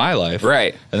accomplish in my life.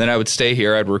 Right. And then I would stay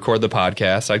here, I'd record the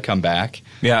podcast, I'd come back.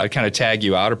 Yeah. I'd kind of tag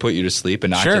you out or put you to sleep,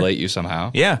 inoculate you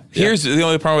somehow. Yeah. Here's the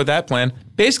only problem with that plan.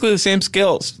 Basically the same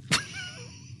skills.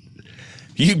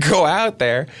 You go out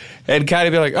there and kind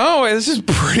of be like, oh, this is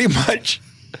pretty much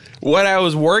what I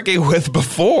was working with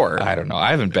before. I don't know. I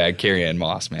haven't bagged Carrie Ann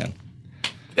Moss, man.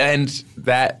 And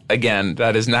that, again,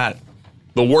 that is not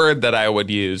the word that I would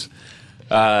use,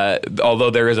 although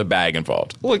there is a bag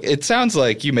involved. Look, it sounds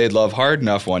like you made love hard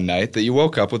enough one night that you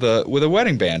woke up with a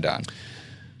wedding band on.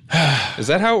 Is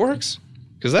that how it works?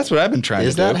 Because that's what I've been trying to do.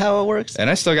 Is that how it works? And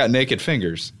I still got naked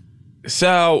fingers.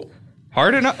 So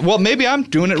hard enough? Well, maybe I'm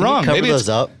doing it wrong. Cover those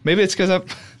up. Maybe it's because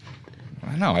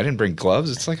I know, I didn't bring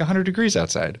gloves. It's like 100 degrees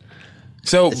outside.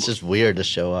 So it's just weird to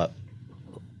show up.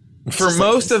 For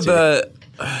most of the...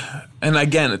 And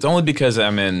again, it's only because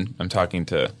I'm talking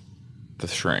to the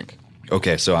shrink.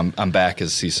 Okay, so I'm back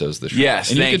as CISO's the shrink.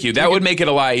 Yes, thank you. That would make it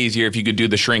a lot easier if you could do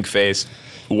the shrink face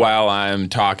while I'm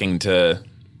talking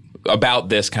about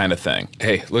this kind of thing.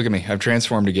 Hey, look at me. I've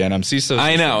transformed again. I'm CISO's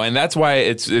I know, and that's why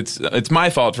it's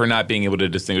my fault for not being able to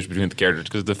distinguish between the characters,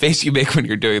 because the face you make when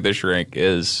you're doing the shrink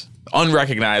is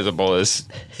unrecognizable as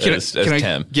Can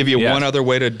Tim. I give you one other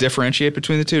way to differentiate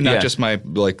between the two? Not just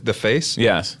the face?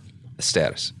 Yes.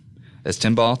 Status. As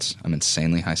Tim Baltz, I'm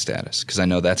insanely high status because I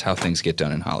know that's how things get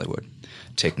done in Hollywood.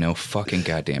 Take no fucking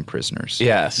goddamn prisoners.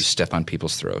 Yes. You step on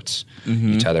people's throats.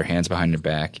 You tie their hands behind their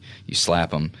back. You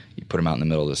slap them. You put them out in the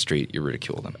middle of the street. You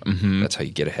ridicule them. That's how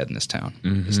you get ahead in this town.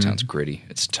 This town's gritty.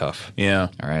 It's tough. Yeah.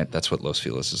 All right? That's what Los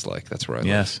Feliz is like. That's where I live.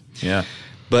 Yes. Yeah.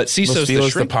 But CISO's Los the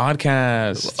Feliz, the shrink.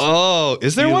 podcast. Oh,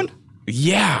 is there one?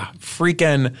 Yeah.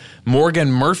 Freaking Morgan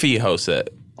Murphy hosts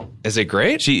it. Is it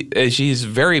great? She's a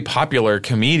very popular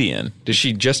comedian. Did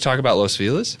she just talk about Los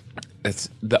Feliz? It's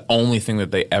the only thing that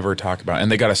they ever talk about.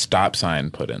 And they got a stop sign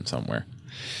put in somewhere.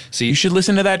 See, You should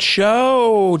listen to that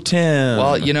show, Tim.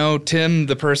 well, you know, Tim,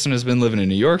 the person, has been living in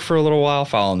New York for a little while,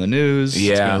 following the news. It's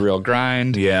Yeah. been a real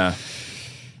grind. Yeah.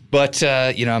 But,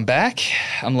 I'm back.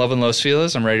 I'm loving Los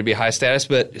Feliz. I'm ready to be high status.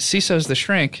 But CISO's the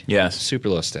shrink. Yes. Super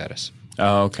low status.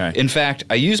 Oh, okay. In fact,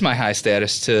 I use my high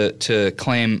status to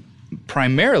claim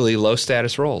primarily low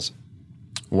status roles.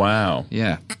 Wow.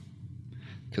 Yeah.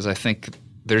 Because I think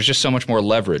there's just so much more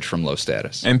leverage from low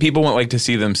status. And people won't like to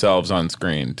see themselves on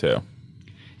screen, too.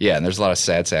 Yeah, and there's a lot of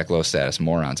sad sack low status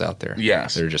morons out there.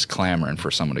 Yes. They're just clamoring for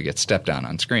someone to get stepped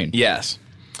on screen. Yes.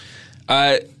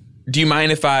 Do you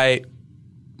mind if I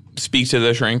speak to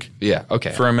the shrink Yeah,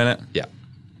 okay. for a minute? Yeah.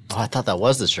 Oh, I thought that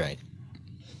was the shrink.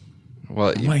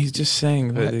 Well, Well, he's just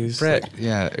saying that he's Brett,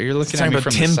 yeah, you're looking talking at me about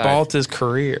from Tim the side. Baltz's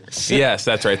career. Yes,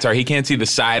 that's right. Sorry, he can't see the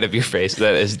side of your face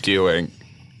that is doing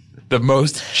the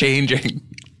most changing.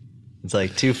 It's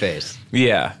like Two-Face.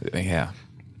 Yeah, yeah.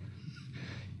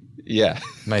 Yeah.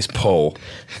 Nice pull.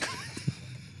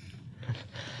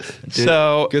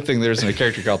 So Good thing there isn't a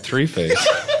character called Three-Face.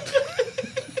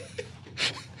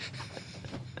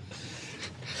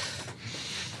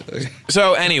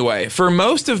 So anyway, for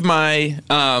most of my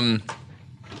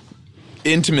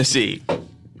intimacy,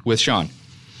 With Sean.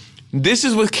 this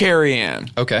is with Carrie Ann.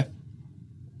 Okay.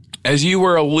 As you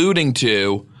were alluding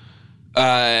to,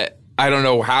 I don't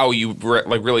know how you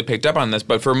really picked up on this,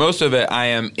 but for most of it, I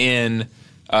am in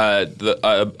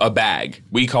a bag.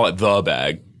 We call it the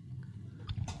bag,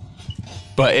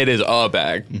 but it is a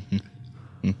bag.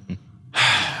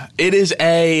 It is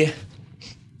a.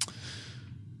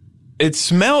 It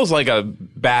smells like a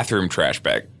bathroom trash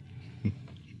bag.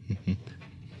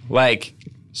 Like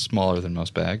Smaller than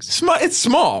most bags. it's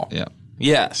small. Yeah.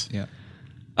 Yes. Yeah.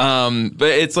 But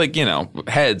it's like,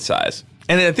 head size.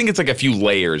 And I think it's like a few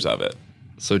layers of it.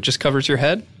 So it just covers your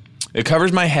head? It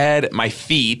covers my head, my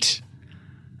feet,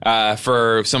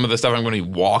 for some of the stuff I'm going to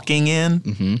be walking in.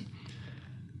 Mm-hmm.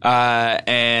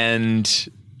 And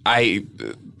I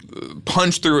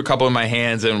punch through a couple of my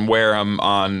hands and wear them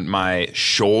on my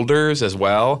shoulders as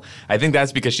well. I think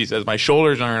that's because she says my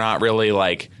shoulders are not really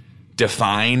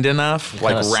defined enough,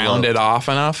 rounded off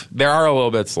enough. They are a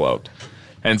little bit sloped.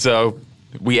 And so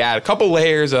we add a couple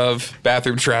layers of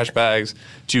bathroom trash bags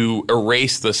to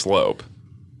erase the slope.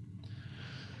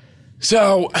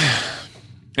 So,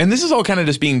 and this is all kind of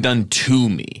just being done to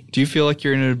me. Do you feel like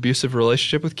you're in an abusive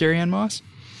relationship with Carrie Ann Moss?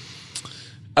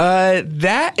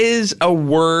 That is a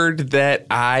word that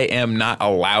I am not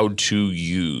allowed to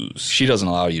use She doesn't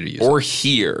allow you to use or it.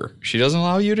 hear. She doesn't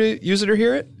allow you to use it or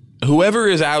hear it? Whoever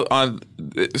is out on,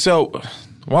 so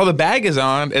while the bag is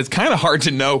on, it's kind of hard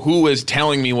to know who is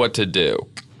telling me what to do.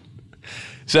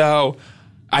 So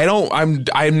I'm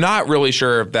not really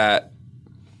sure if that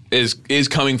is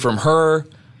coming from her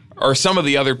or some of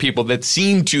the other people that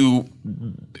seem to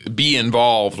be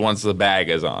involved once the bag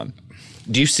is on.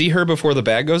 Do you see her before the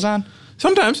bag goes on?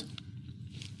 Sometimes.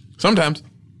 Sometimes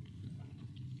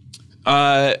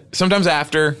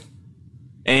after.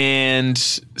 And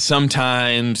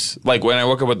sometimes, when I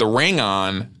woke up with the ring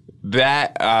on,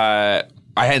 that I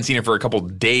hadn't seen her for a couple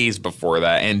days before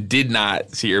that and did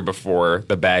not see her before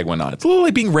the bag went on. It's a little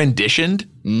like being renditioned.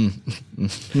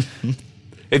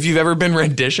 If you've ever been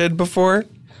renditioned before.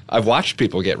 I've watched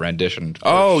people get renditioned.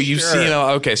 You've seen,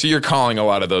 okay, so you're calling a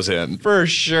lot of those in. For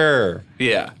sure.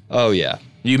 Yeah. Oh, yeah.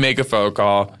 You make a phone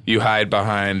call, you hide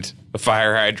behind a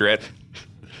fire hydrant,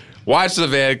 watch the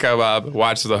van come up,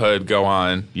 watch the hood go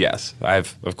on. Yes,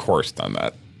 I've, of course, done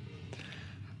that.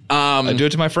 I do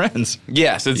it to my friends.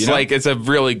 Yes, it's it's a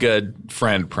really good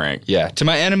friend prank. Yeah. To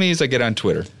my enemies, I get on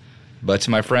Twitter. But to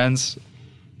my friends,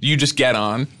 You just get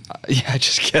on. I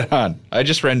just get on. I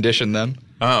just rendition them.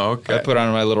 Oh, okay. I put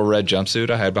on my little red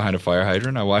jumpsuit. I hide behind a fire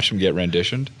hydrant. I watch them get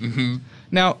renditioned. Mm-hmm.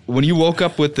 Now, when you woke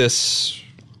up with this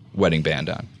wedding band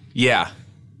on, Yeah.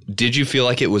 did you feel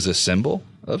like it was a symbol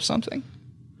of something?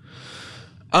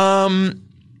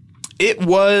 It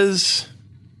was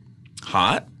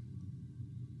hot.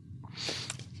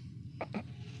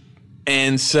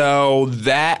 And so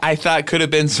that I thought could have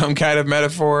been some kind of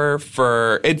metaphor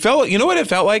for it. You know what it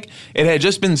felt like? It had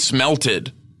just been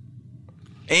smelted.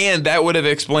 And that would have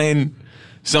explained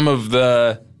some of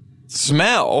the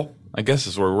smell. I guess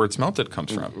is where the word smelted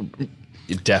comes from.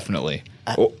 Definitely.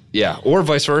 Or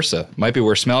vice versa. Might be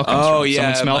where smell comes from.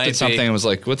 Yeah, someone smelled something and was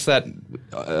like, what's that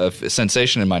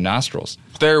sensation in my nostrils?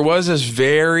 There was this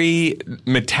very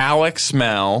metallic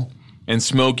smell and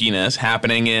smokiness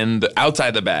happening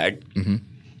outside the bag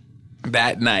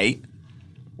that night.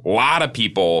 A lot of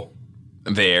people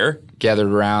there. Gathered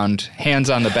around, hands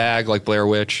on the bag like Blair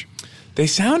Witch. They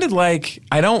sounded like,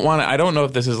 I don't know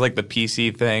if this is like the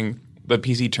PC thing, the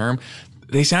PC term.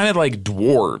 They sounded like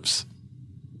dwarves.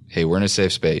 Hey, we're in a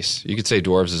safe space. You could say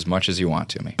dwarves as much as you want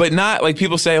to me. But not like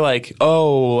people say like,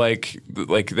 oh, like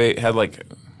they had like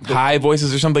high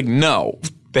voices or something. No,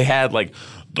 they had like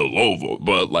the low voice,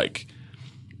 but like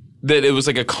that it was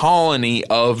like a colony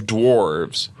of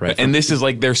dwarves. Right. And this is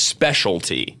like their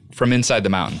specialty. From inside the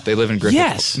mountain. They live in Griffith.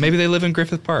 Yes. Maybe they live in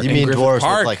Griffith Park. You mean Griffith dwarves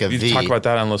Park. with like a You V? talk about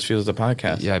that on Los Feliz the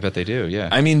podcast. Yeah, I bet they do. Yeah.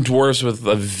 I mean dwarves with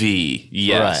a V.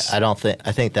 Yes. Right.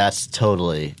 I think that's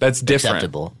totally That's different.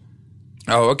 acceptable.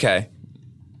 Oh, okay.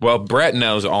 Well, Brett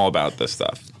knows all about this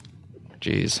stuff.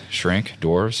 Jeez. Shrink.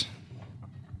 Dwarves.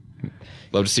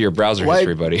 Love to see your browser Why-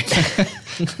 history, buddy.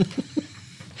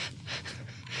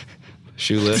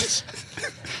 Shoe lifts.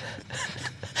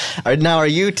 Now, are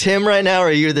you Tim right now, or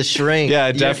are you the shrink?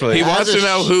 Yeah, definitely. He As wants a to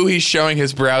know who he's showing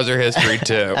his browser history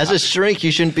to. As a shrink,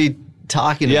 you shouldn't be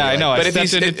talking to Yeah, me I like know. that.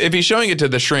 But if he's showing it to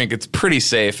the shrink, it's pretty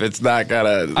safe. It's not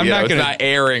it's not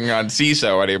airing on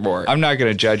CISO anymore. I'm not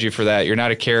going to judge you for that. You're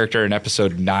not a character in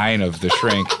episode 9 of The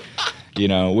Shrink,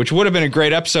 which would have been a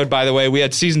great episode, by the way. We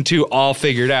had season 2 all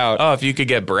figured out. Oh, if you could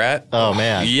get Brett. Oh,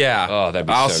 man. Yeah. Oh, that'd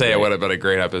be I'll so say great. it would have been a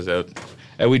great episode.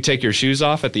 And we'd take your shoes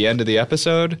off at the end of the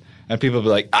episode, and people would be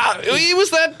like, he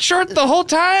was that short the whole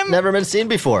time? Never been seen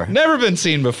before. Never been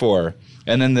seen before.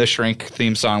 And then the Shrink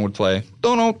theme song would play. The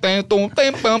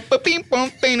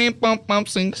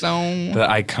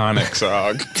iconic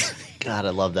song. God, I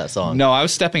love that song. No, I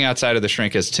was stepping outside of the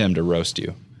Shrink as Tim to roast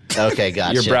you. Okay,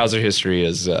 gotcha. Your browser history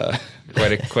is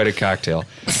quite a cocktail.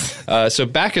 So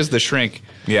back as the Shrink.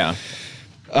 Yeah.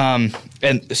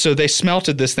 And so they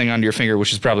smelted this thing onto your finger,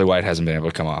 which is probably why it hasn't been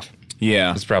able to come off.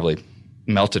 Yeah. It's probably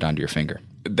melted onto your finger.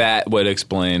 That would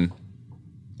explain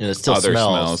It still other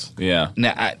smells. smells. Yeah.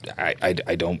 Now, I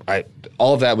don't.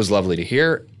 All of that was lovely to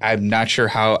hear. I'm not sure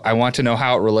how. I want to know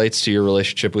how it relates to your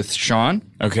relationship with Sean.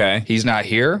 Okay. He's not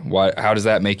here. How does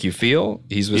that make you feel?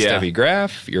 He's with Yeah. Steffi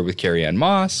Graf. You're with Carrie Ann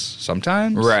Moss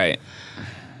sometimes. Right.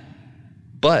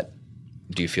 But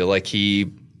do you feel like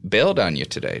he bailed on you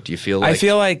today? Do you feel like... I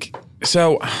feel like,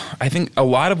 so I think a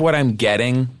lot of what I'm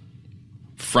getting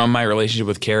from my relationship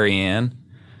with Carrie Ann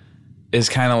is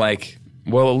kind of like,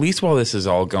 well, at least while this is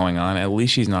all going on, at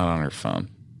least she's not on her phone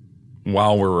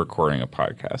while we're recording a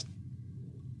podcast.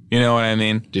 You know what I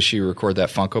mean? Did she record that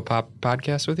Funko Pop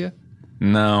podcast with you?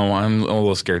 No, I'm a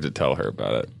little scared to tell her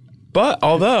about it. But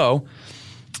although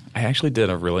I actually did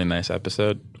a really nice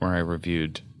episode where I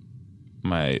reviewed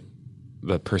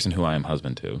the person who I am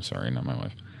husband to. Sorry, not my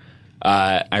wife.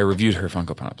 I reviewed her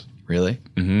Funko Pops. Really?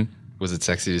 Mm-hmm. Was it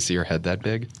sexy to see her head that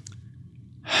big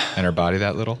and her body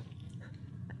that little?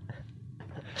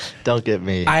 Don't get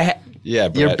me. Yeah,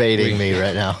 Brett, You're baiting me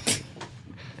right now.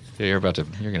 Yeah, you're going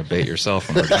to bait yourself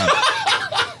when we're done.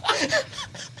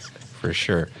 For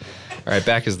sure. All right,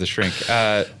 back as the Shrink.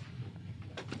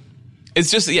 It's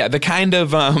just, the kind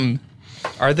of...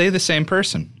 Are they the same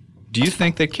person? Do you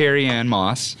think that Carrie Ann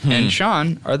Moss and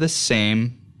Sean are the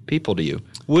same people to you?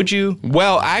 Would you?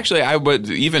 Well, actually, I would,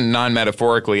 even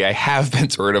non-metaphorically, I have been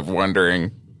sort of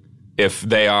wondering if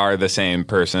they are the same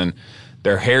person.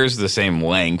 Their hair's the same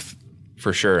length.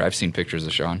 For sure. I've seen pictures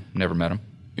of Sean. Never met him.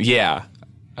 Yeah.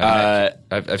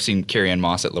 I've seen Carrie Ann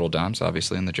Moss at Little Dom's,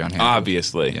 obviously, in the John Hamm.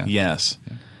 Obviously, Yeah. yes.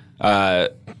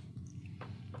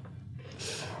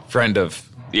 Friend of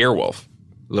Earwolf.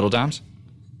 Little Dom's?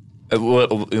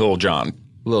 Little John.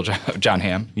 Little John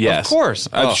Hamm? Yes. Of course.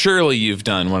 Surely you've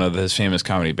done one of his famous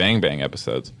Comedy Bang Bang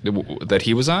episodes. That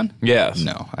he was on? Yes.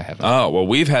 No, I haven't. Oh, well,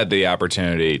 we've had the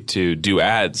opportunity to do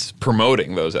ads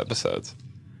promoting those episodes.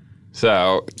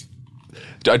 So,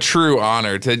 a true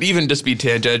honor to even just be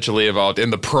tangentially involved in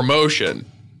the promotion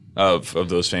of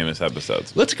those famous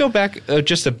episodes. Let's go back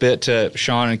just a bit to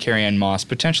Sean and Carrie Ann Moss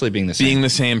potentially being the same. Being the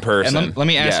same person. And let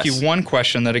me ask you one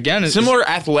question that, again, is... Similar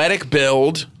athletic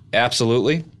build.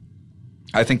 Absolutely.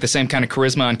 I think the same kind of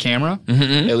charisma on camera,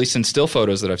 at least in still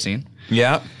photos that I've seen.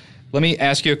 Yeah. Let me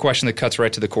ask you a question that cuts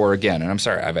right to the core again, and I'm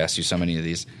sorry I've asked you so many of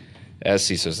these as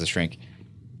CISO's the Shrink.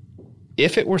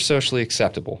 If it were socially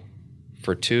acceptable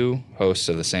for two hosts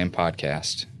of the same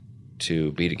podcast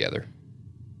to be together,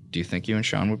 do you think you and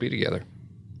Sean would be together?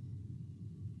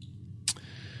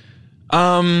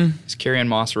 Is Carrie-Ann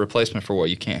Moss a replacement for what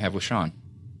you can't have with Sean?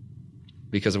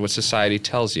 Because of what society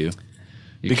tells you.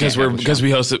 Because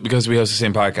we host the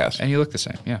same podcast. And you look the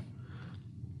same, yeah.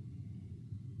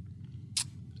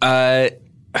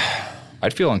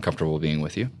 I'd feel uncomfortable being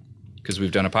with you because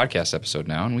we've done a podcast episode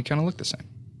now and we kind of look the same.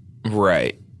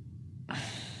 Right.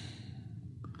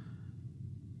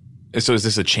 So is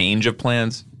this a change of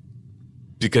plans?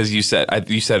 Because you said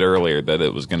earlier that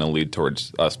it was going to lead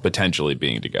towards us potentially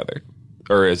being together.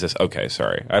 Or is this okay?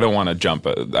 Sorry, I don't want to jump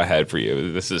ahead for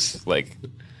you. This is like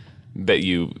that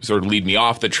you sort of lead me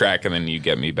off the track and then you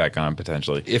get me back on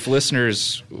potentially. If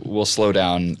listeners will slow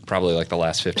down probably like the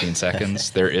last 15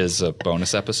 seconds, there is a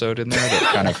bonus episode in there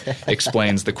that kind of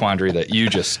explains the quandary that you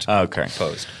just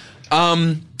posed.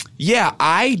 Yeah,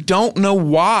 I don't know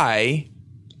why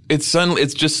it's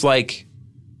just like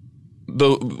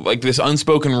this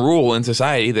unspoken rule in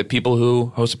society that people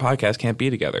who host a podcast can't be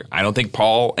together. I don't think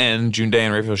Paul and June Day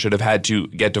and Raphael should have had to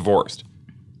get divorced.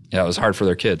 Yeah, it was hard for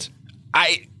their kids.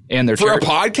 And their for a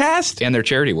podcast? And their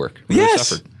charity work. Yes.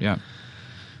 Suffered. Yeah.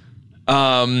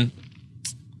 I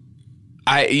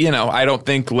don't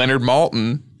think Leonard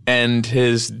Maltin and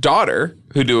his daughter,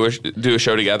 who do a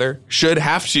show together, should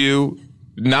have to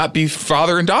not be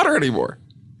father and daughter anymore.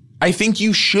 I think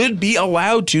you should be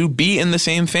allowed to be in the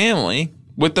same family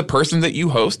with the person that you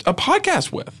host a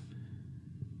podcast with.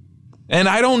 And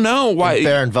I don't know why.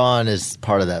 Baron Vaughn is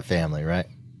part of that family, right?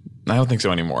 I don't think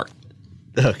so anymore.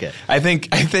 Okay. I think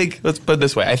let's put it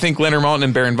this way. I think Leonard Maltin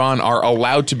and Baron Vaughn are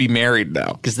allowed to be married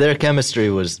now. Because their chemistry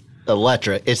was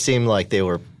electric. It seemed like they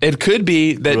were It could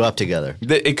be that grew up together.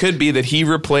 It could be that he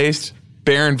replaced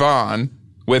Baron Vaughn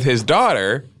with his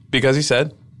daughter because he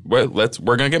said, we're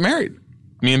going to get married.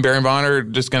 Me and Baron Vaughn are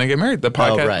just going to get married. The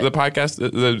podcast,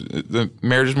 the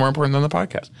marriage is more important than the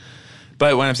podcast.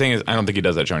 But what I'm saying is I don't think he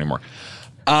does that show anymore.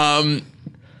 And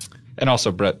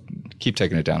also, Brett, keep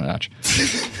taking it down a notch.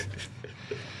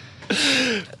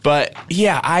 But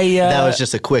yeah, that was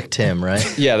just a quick Tim,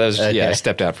 right? Yeah, that was. Okay. Yeah, I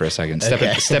stepped out for a second.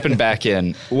 Stepping back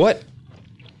in. What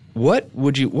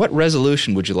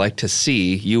resolution would you like to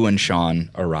see you and Sean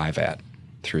arrive at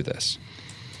through this?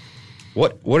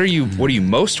 What are you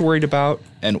most worried about,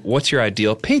 and what's your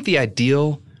ideal? Paint the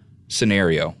ideal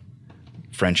scenario,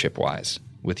 friendship wise,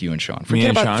 with you and Sean.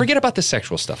 Forget about the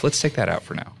sexual stuff. Let's take that out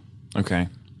for now. Okay.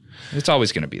 It's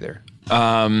always going to be there,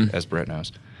 as Brett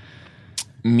knows.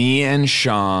 Me and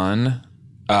Sean,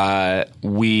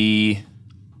 ideal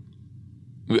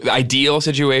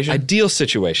situation? Ideal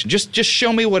situation. Just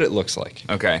show me what it looks like.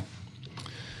 Okay.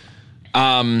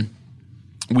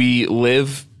 We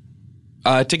live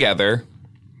together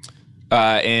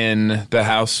in the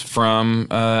house from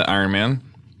Iron Man.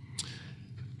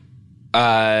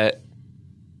 But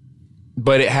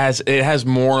it has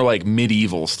more like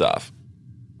medieval stuff.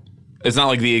 It's not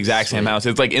like the exact same house.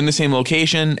 It's like in the same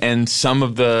location, and some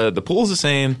of the pool's the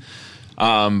same,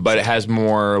 but it has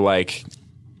more like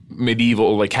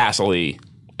medieval, like castle-y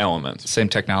elements. Same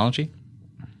technology?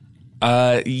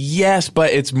 Yes, but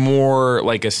it's more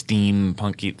like a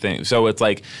steampunky thing. So it's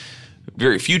like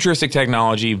very futuristic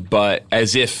technology, but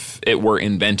as if it were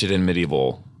invented in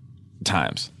medieval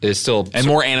times. It's still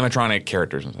more animatronic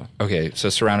characters and stuff. Okay, so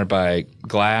surrounded by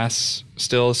glass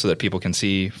still, so that people can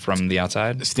see from the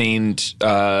outside. Stained,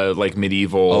 like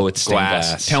medieval it's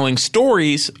glass, telling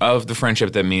stories of the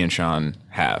friendship that me and Sean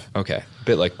have. Okay, a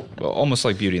bit like almost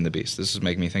like Beauty and the Beast. This is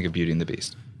making me think of Beauty and the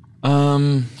Beast.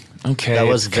 Okay, that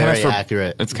was very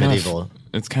accurate. It's medieval.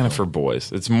 It's kind of for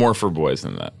boys. It's more for boys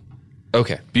than that.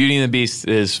 Okay, Beauty and the Beast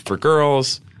is for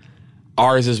girls.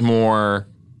 Ours is more.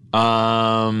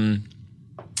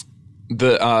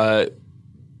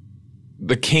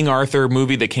 The King Arthur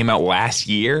movie that came out last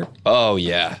year. Oh,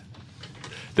 yeah.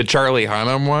 The Charlie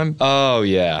Hunnam one. Oh,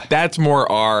 yeah. That's more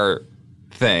our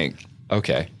thing.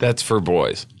 Okay. That's for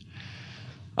boys.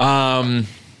 And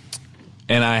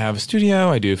I have a studio.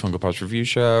 I do a Funko Pops review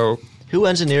show. Who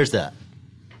engineers that?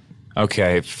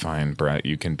 Okay, fine, Brett.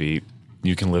 You can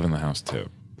live in the house too.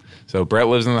 So Brett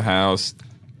lives in the house.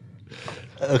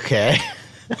 Okay.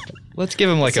 Let's give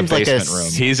him like a basement room.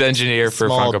 He's engineer for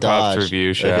Funko Pops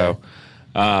review show.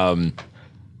 Okay.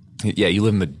 Yeah, you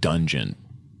live in the dungeon.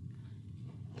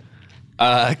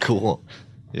 Cool.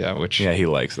 Yeah, yeah, he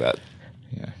likes that.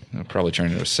 Yeah, it'll probably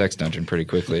turn into a sex dungeon pretty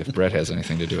quickly if Brett has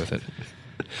anything to do with it.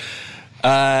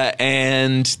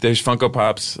 And there's Funko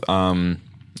Pops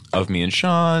of me and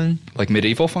Sean. Like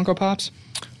medieval Funko Pops?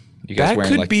 You guys That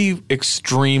wearing could be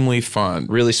extremely fun.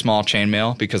 really small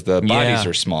chainmail because the bodies Yeah.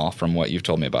 are small from what you've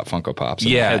told me about Funko Pops.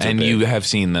 And the Yeah, heads are and big. you have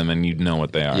seen them and you know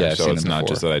what they are. Yeah, I've so seen it's them not before.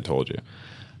 just that I told you.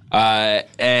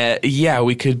 Yeah,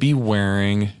 we could be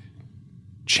wearing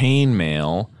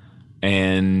chainmail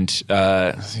and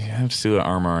have suit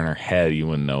armor on our head. You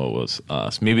wouldn't know it was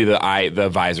us. Maybe the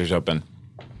visor's open.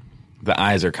 The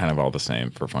eyes are kind of all the same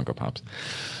for Funko Pops.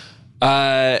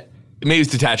 Maybe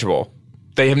it's detachable.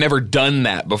 They have never done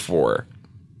that before.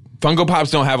 Funko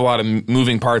Pops don't have a lot of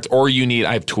moving parts, or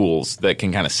I have tools that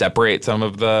can kind of separate some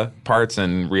of the parts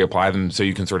and reapply them so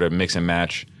you can sort of mix and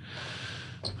match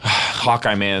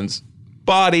Hawkeye Man's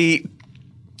body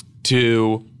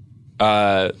to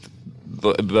the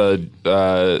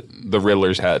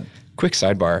Riddler's head. Quick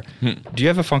sidebar. Do you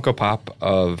have a Funko Pop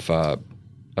of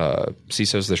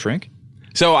CISO's the Shrink?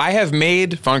 So I have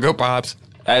made Funko Pops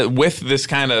with this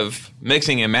kind of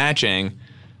mixing and matching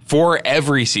for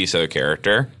every CISO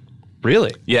character.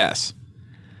 Really? Yes.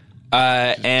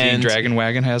 And Dean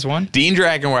Dragonwagon has one? Dean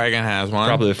Dragonwagon has one.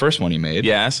 Probably the first one he made.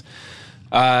 Yes.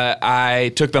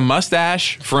 I took the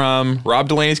mustache from Rob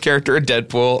Delaney's character in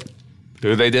Deadpool,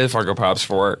 who they did Funko Pops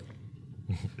for,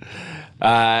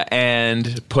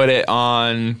 and put it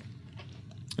on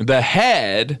the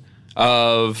head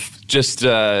of just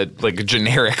like a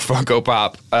generic Funko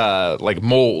Pop like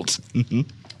mold. And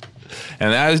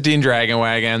that was Dean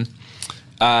Dragonwagon.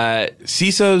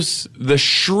 CISO's The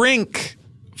Shrink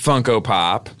Funko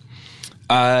Pop.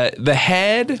 The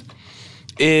head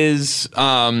is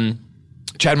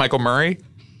Chad Michael Murray.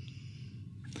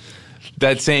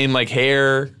 That same like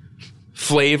hair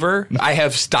flavor. I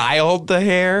have styled the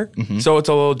hair, so it's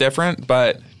a little different.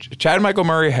 But Chad Michael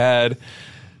Murray head,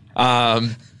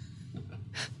 and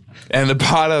the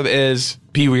bottom is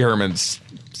Pee Wee Herman's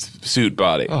suit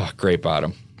body. Oh, great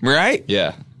bottom. Right?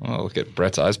 Yeah. Oh, look at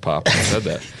Brett's eyes pop when I said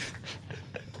that.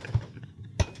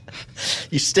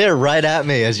 You stare right at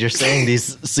me as you're saying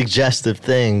these suggestive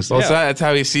things. Well, so that's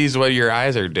how he sees what your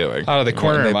eyes are doing. Out of the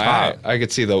corner When of they my pop. eye, I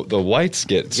could see the whites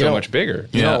get so don't- much bigger.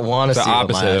 You don't want to the see what my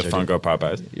opposite eyes of are doing. Funko Pop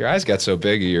eyes. Your eyes got so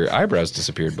big, your eyebrows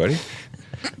disappeared, buddy.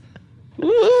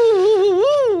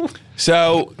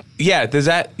 So yeah, does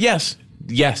that? Yes.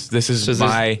 This is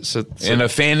So this- in a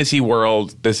fantasy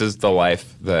world. This is the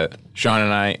life that Sean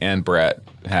and I and Brett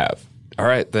have. All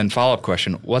right, then follow-up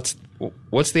question. What's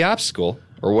the obstacle,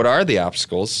 or what are the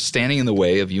obstacles standing in the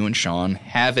way of you and Sean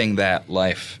having that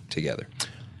life together?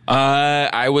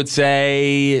 I would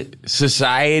say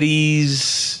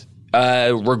society's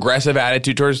regressive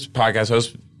attitude towards podcast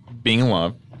hosts being in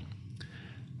love,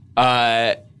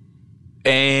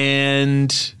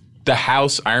 and the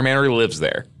house Iron Man already lives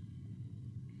there.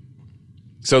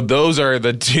 So those are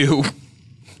the two.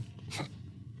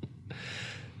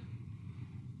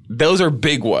 Those are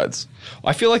big ones.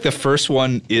 I feel like the first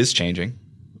one is changing.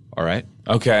 All right.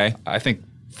 Okay. I think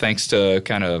thanks to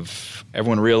kind of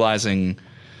everyone realizing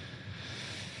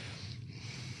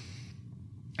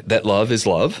that love is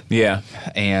love, Yeah.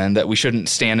 and that we shouldn't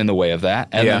stand in the way of that.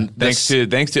 And Yeah. then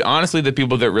Thanks to honestly the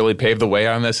people that really paved the way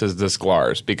on this is the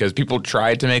Sklars, because people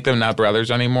tried to make them not brothers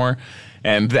anymore,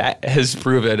 and that has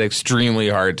proven extremely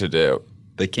hard to do.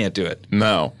 they can't do it.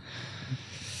 No.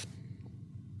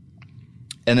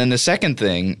 And then the second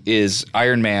thing is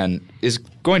Iron Man is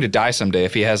going to die someday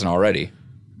if he hasn't already.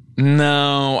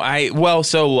 No.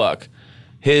 So look,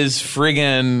 his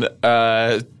friggin'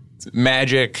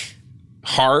 magic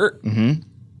heart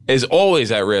is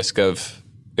always at risk of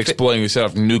exploding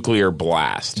himself nuclear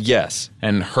blast Yes.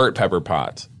 and hurt Pepper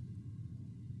Potts.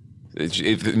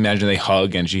 Imagine they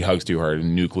hug and she hugs too hard,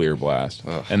 and nuclear blast.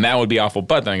 Ugh. And that would be awful,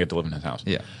 but then I get to live in his house.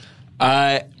 Yeah.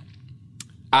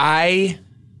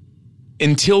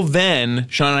 Until then,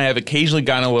 Sean and I have occasionally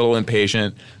gotten a little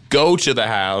impatient, go to the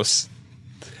house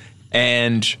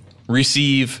and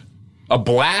receive a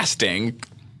blasting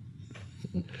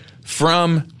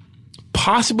from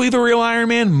possibly the real Iron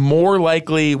Man, more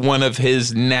likely one of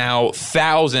his now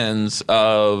thousands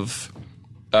of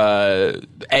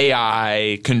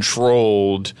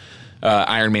AI-controlled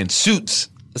Iron Man suits.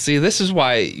 See, this is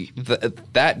why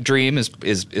that dream is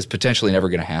potentially never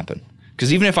going to happen.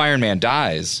 Because even if Iron Man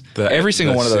dies, every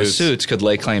single one of those suits could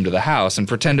lay claim to the house and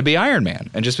pretend to be Iron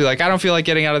Man and just be like, I don't feel like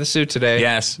getting out of the suit today.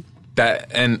 Yes.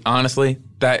 And honestly,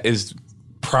 that is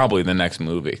probably the next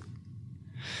movie.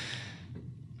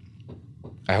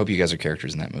 I hope you guys are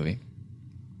characters in that movie.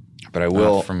 But I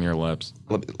will. From your lips.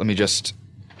 Let me just.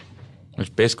 It's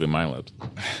basically my lips.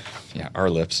 Yeah, our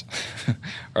lips.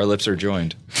 Our lips are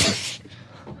joined.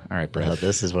 All right, Brett. Oh,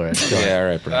 this is where it's going. Yeah, all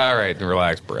right, Brett. All right,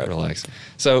 relax, Brett. Relax.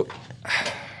 So,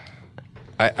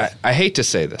 I hate to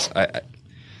say this.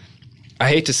 I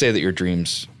hate to say that your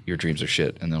dreams are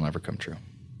shit and they'll never come true.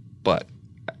 But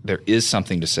there is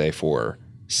something to say for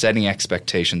setting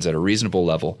expectations at a reasonable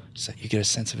level so that you get a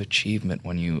sense of achievement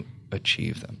when you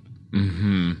achieve them.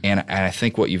 Mm-hmm. And I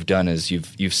think what you've done is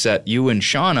you've set you and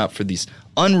Sean up for these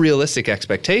unrealistic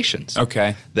expectations.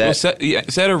 Okay. Set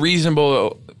a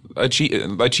reasonable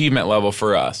achievement level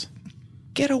for us.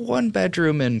 Get a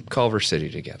 1-bedroom in Culver City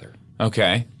together.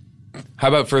 Okay. How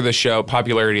about for the show,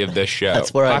 popularity of this show?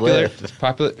 That's where I live.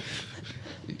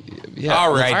 Yeah.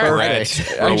 All right, perfect.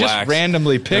 Brett. I just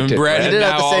randomly picked it. Brett, You didn't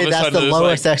have to now all say of a that's sudden the it's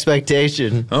lowest like,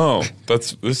 expectation. oh,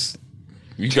 that's this.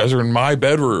 You guys are in my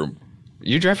bedroom.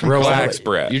 You drive from Relax,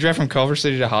 Brett. You drive from Culver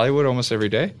City to Hollywood almost every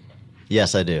day?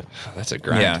 Yes, I do. Oh, that's a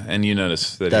grind. Yeah, and you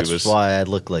noticed that That's he was why I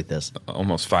look like this.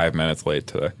 almost 5 minutes late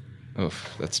today.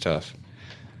 Oof, that's tough.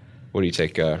 What do you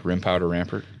take, Rim Powder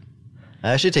Rampart?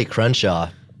 I actually take Crenshaw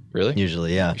Really?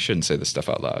 usually, yeah. You shouldn't say this stuff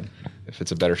out loud. If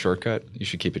it's a better shortcut, you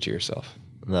should keep it to yourself.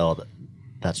 No,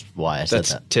 that's why I said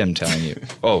That's that. Tim telling you.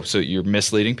 Oh, so you're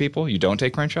misleading people? You don't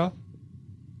take Crenshaw?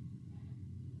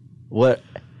 What?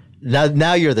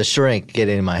 Now you're the shrink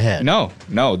getting in my head. No,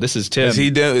 this is Tim.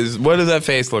 What does that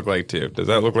face look like to you? Does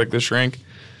that look like the shrink?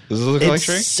 Does it look like It's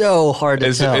shrink? so hard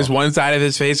to tell. Is one side of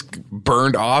his face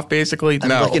burned off, basically? I'm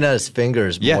no. looking at his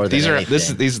fingers Yeah, more these than are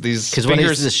anything. these Because when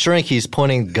fingers. he's the shrink, he's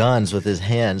pointing guns with his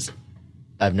hands.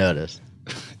 I've noticed.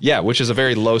 Yeah, which is a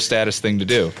very low status thing to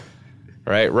do.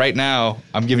 Right now,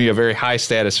 I'm giving you a very high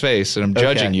status face, and I'm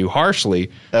judging you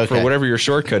harshly for Okay. whatever your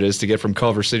shortcut is to get from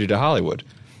Culver City to Hollywood.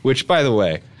 Which, by the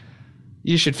way,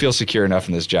 you should feel secure enough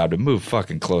in this job to move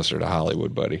fucking closer to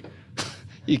Hollywood, buddy.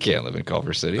 You can't live in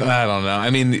Culver City. I don't know.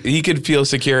 I mean, he could feel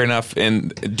secure enough in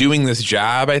doing this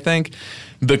job, I think.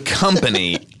 The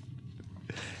company,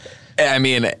 I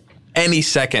mean, any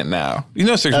second now. You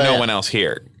notice there's no one else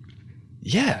here,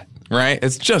 Yeah, right?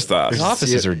 It's just us. his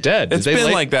offices are dead. It's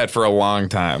been like that for a long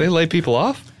time. They lay people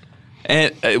off.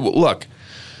 And look,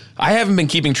 I haven't been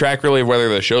keeping track really of whether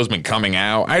the show's been coming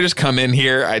out. I just come in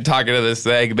here, I talk into this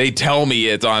thing, they tell me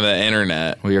it's on the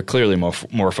internet. Well, you're clearly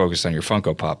more focused on your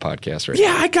Funko Pop podcast right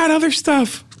Yeah, I got other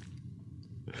stuff.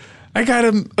 I got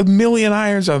a million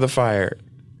irons on the fire.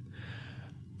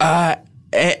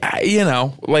 You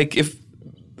know, like if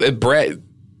Brett,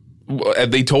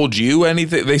 have they told you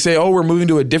anything? They say, oh, we're moving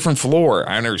to a different floor.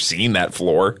 I've never seen that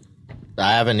floor.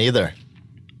 I haven't either.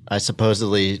 I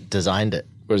supposedly designed it.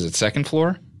 What is it, second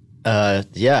floor?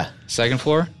 Yeah. Second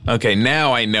floor? Okay,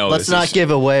 now I know. Let's this not is,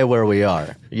 give away where we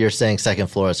are. You're saying second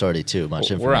floor is already too much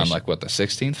information. We're on, like, what, the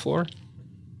 16th floor?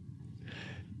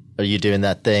 Are you doing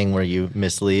that thing where you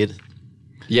mislead?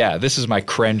 Yeah, this is my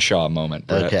Crenshaw moment,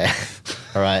 Brett. Okay.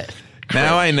 All right.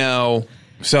 Now I know.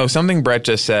 So something Brett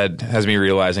just said has me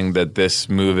realizing that this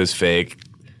move is fake.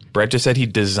 Brett just said he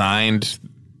designed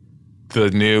the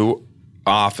new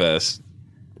office.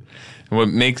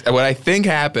 What I think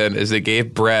happened is they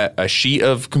gave Brett a sheet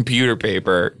of computer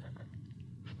paper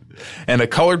and a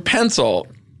colored pencil,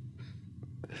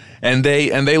 and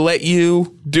they let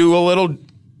you do a little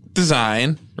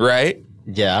design, right?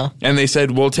 Yeah. And they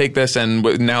said, we'll take this, and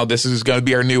now this is going to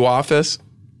be our new office.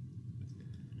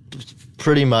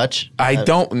 Pretty much. I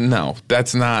don't know.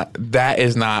 That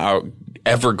is not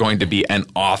ever going to be an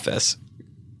office.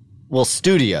 Well,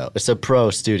 studio. It's a pro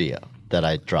studio that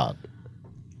I dropped.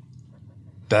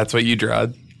 That's what you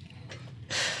drawed?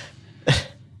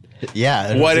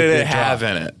 Yeah. What was a did good it have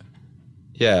drop. in it?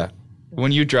 Yeah.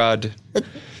 When you drawed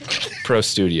Pro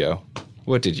Studio,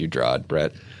 what did you draw,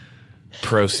 Brett?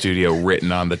 Pro Studio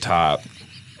written on the top.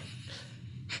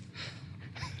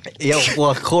 Yeah, well,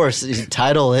 of course. You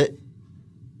title it.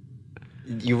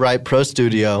 You write Pro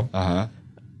Studio. Uh-huh.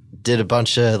 Did a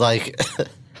bunch of, like,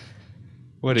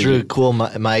 What did drew you... cool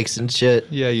mics and shit.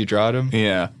 Yeah, you drawed him?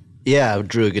 Yeah. Yeah, I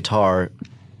drew a guitar.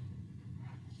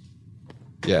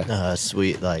 Yeah.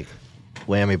 Sweet, like,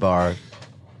 whammy bar.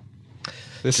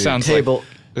 This Drew sounds table. like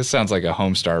this sounds like a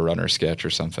Homestar Runner sketch or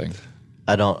something.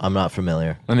 I'm not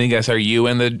familiar. Let me guess. Are you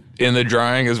in the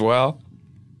drawing as well?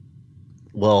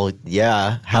 Well,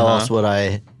 yeah. How else would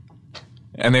I?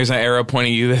 And there's an arrow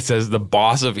pointing at you that says the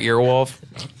boss of Earwolf.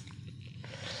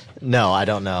 No, I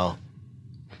don't know.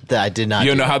 I did not.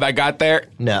 You don't know how that got there?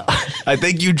 No. I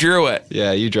think you drew it.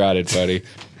 Yeah, you drawed it, buddy.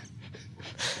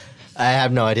 I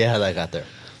have no idea how that got there.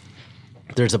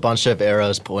 There's a bunch of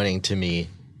arrows pointing to me,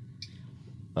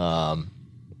 and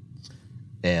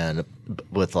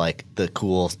with like the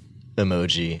cool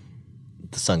emoji,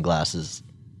 the sunglasses.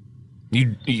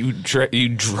 You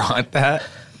draw that?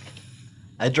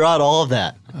 I drawed all of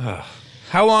that.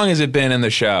 How long has it been in the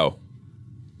show?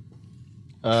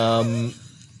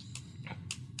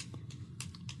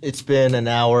 It's been an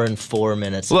hour and 4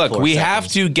 minutes. Look, we have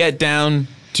to get down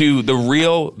to the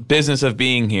real business of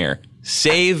being here.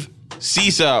 Save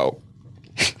CISO.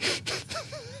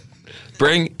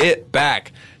 Bring it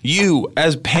back. You,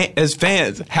 as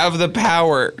fans, have the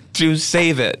power to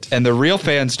save it. And the real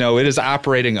fans know it is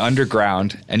operating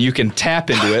underground, and you can tap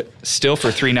into it still for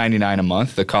 $3.99 a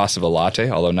month, the cost of a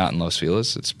latte, although not in Los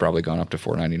Feliz. It's probably gone up to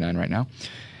 $4.99 right now.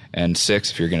 And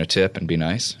 $6 if you're going to tip and be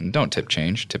nice. And don't tip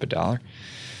change, tip $1.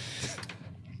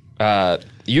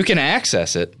 You can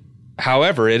access it.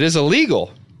 However, it is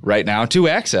illegal right now to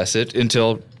access it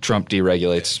until Trump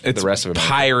deregulates the rest of it.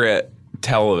 Pirate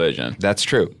television. That's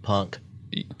true. Punk.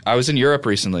 I was in Europe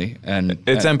recently, and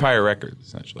It's Empire Records,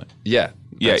 essentially. yeah,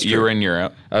 Yeah, that's you true. were in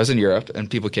Europe. I was in Europe, and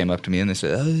people came up to me and they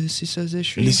said, "Oh, CISO's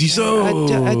issue. CISO.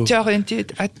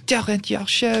 I torrent your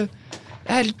show.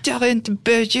 I torrent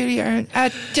Bergeron. I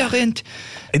torrent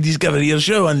I discovered your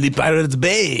show on the Pirates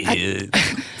Bay.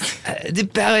 the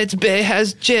Pirates Bay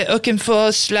has J.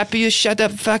 Oakenfoss, slap you, shut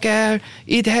up, fucker.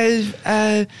 It has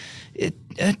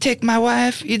take my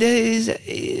wife. It has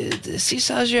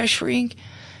CISO shrink.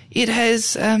 It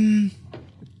has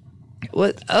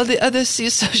what all the other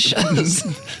CISO shows.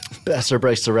 Besser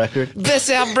breaks the record.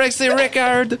 Besser breaks the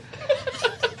record.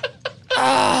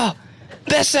 Ah,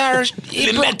 Besser.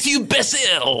 Matthew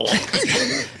Bessel.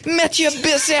 Mathieu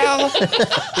Bessel.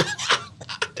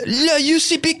 Le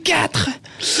UCP4.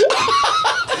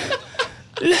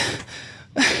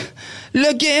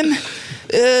 Le game.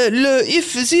 Le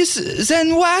if this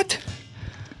then what.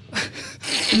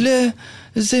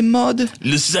 The mode.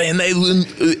 Le cyanide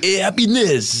et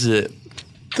happiness.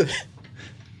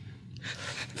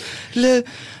 Le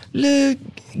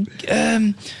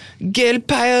Gale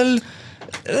Pile.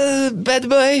 Bad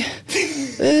boy.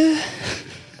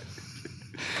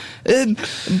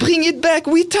 Bring it back.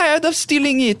 We tired of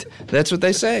stealing it. That's what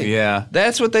they say. Yeah.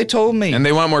 That's what they told me. And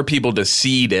they want more people to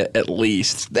seed it, at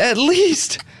least. At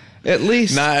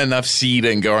least. Not enough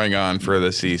seeding going on for the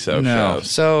CISO shows.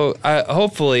 So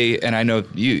hopefully, and I know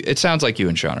you, it sounds like you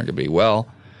and Sean are going to be well.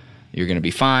 You're going to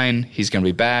be fine. He's going to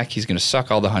be back. He's going to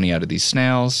suck all the honey out of these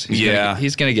snails. He's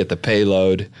going to get the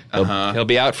payload. He'll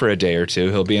be out for a day or two.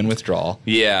 He'll be in withdrawal.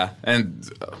 Yeah, and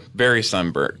very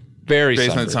sunburnt.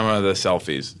 Based on some of the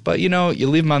selfies. But, you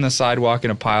leave him on the sidewalk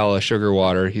in a pile of sugar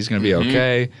water. He's going to be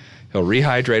okay. He'll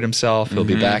rehydrate himself. He'll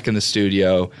be back in the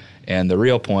studio. And the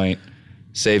real point,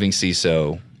 saving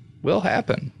CISO will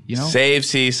happen. Save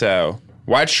CISO.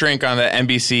 Watch Shrink on the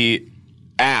NBC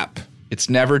app. It's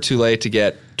never too late to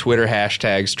get Twitter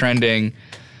hashtags trending.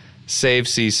 Save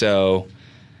CISO.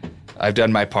 I've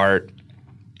done my part.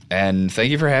 And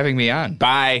thank you for having me on.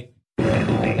 Bye.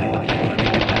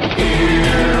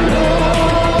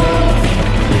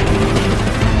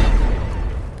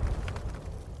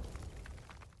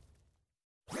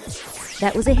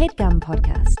 That was a HeadGum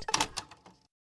podcast.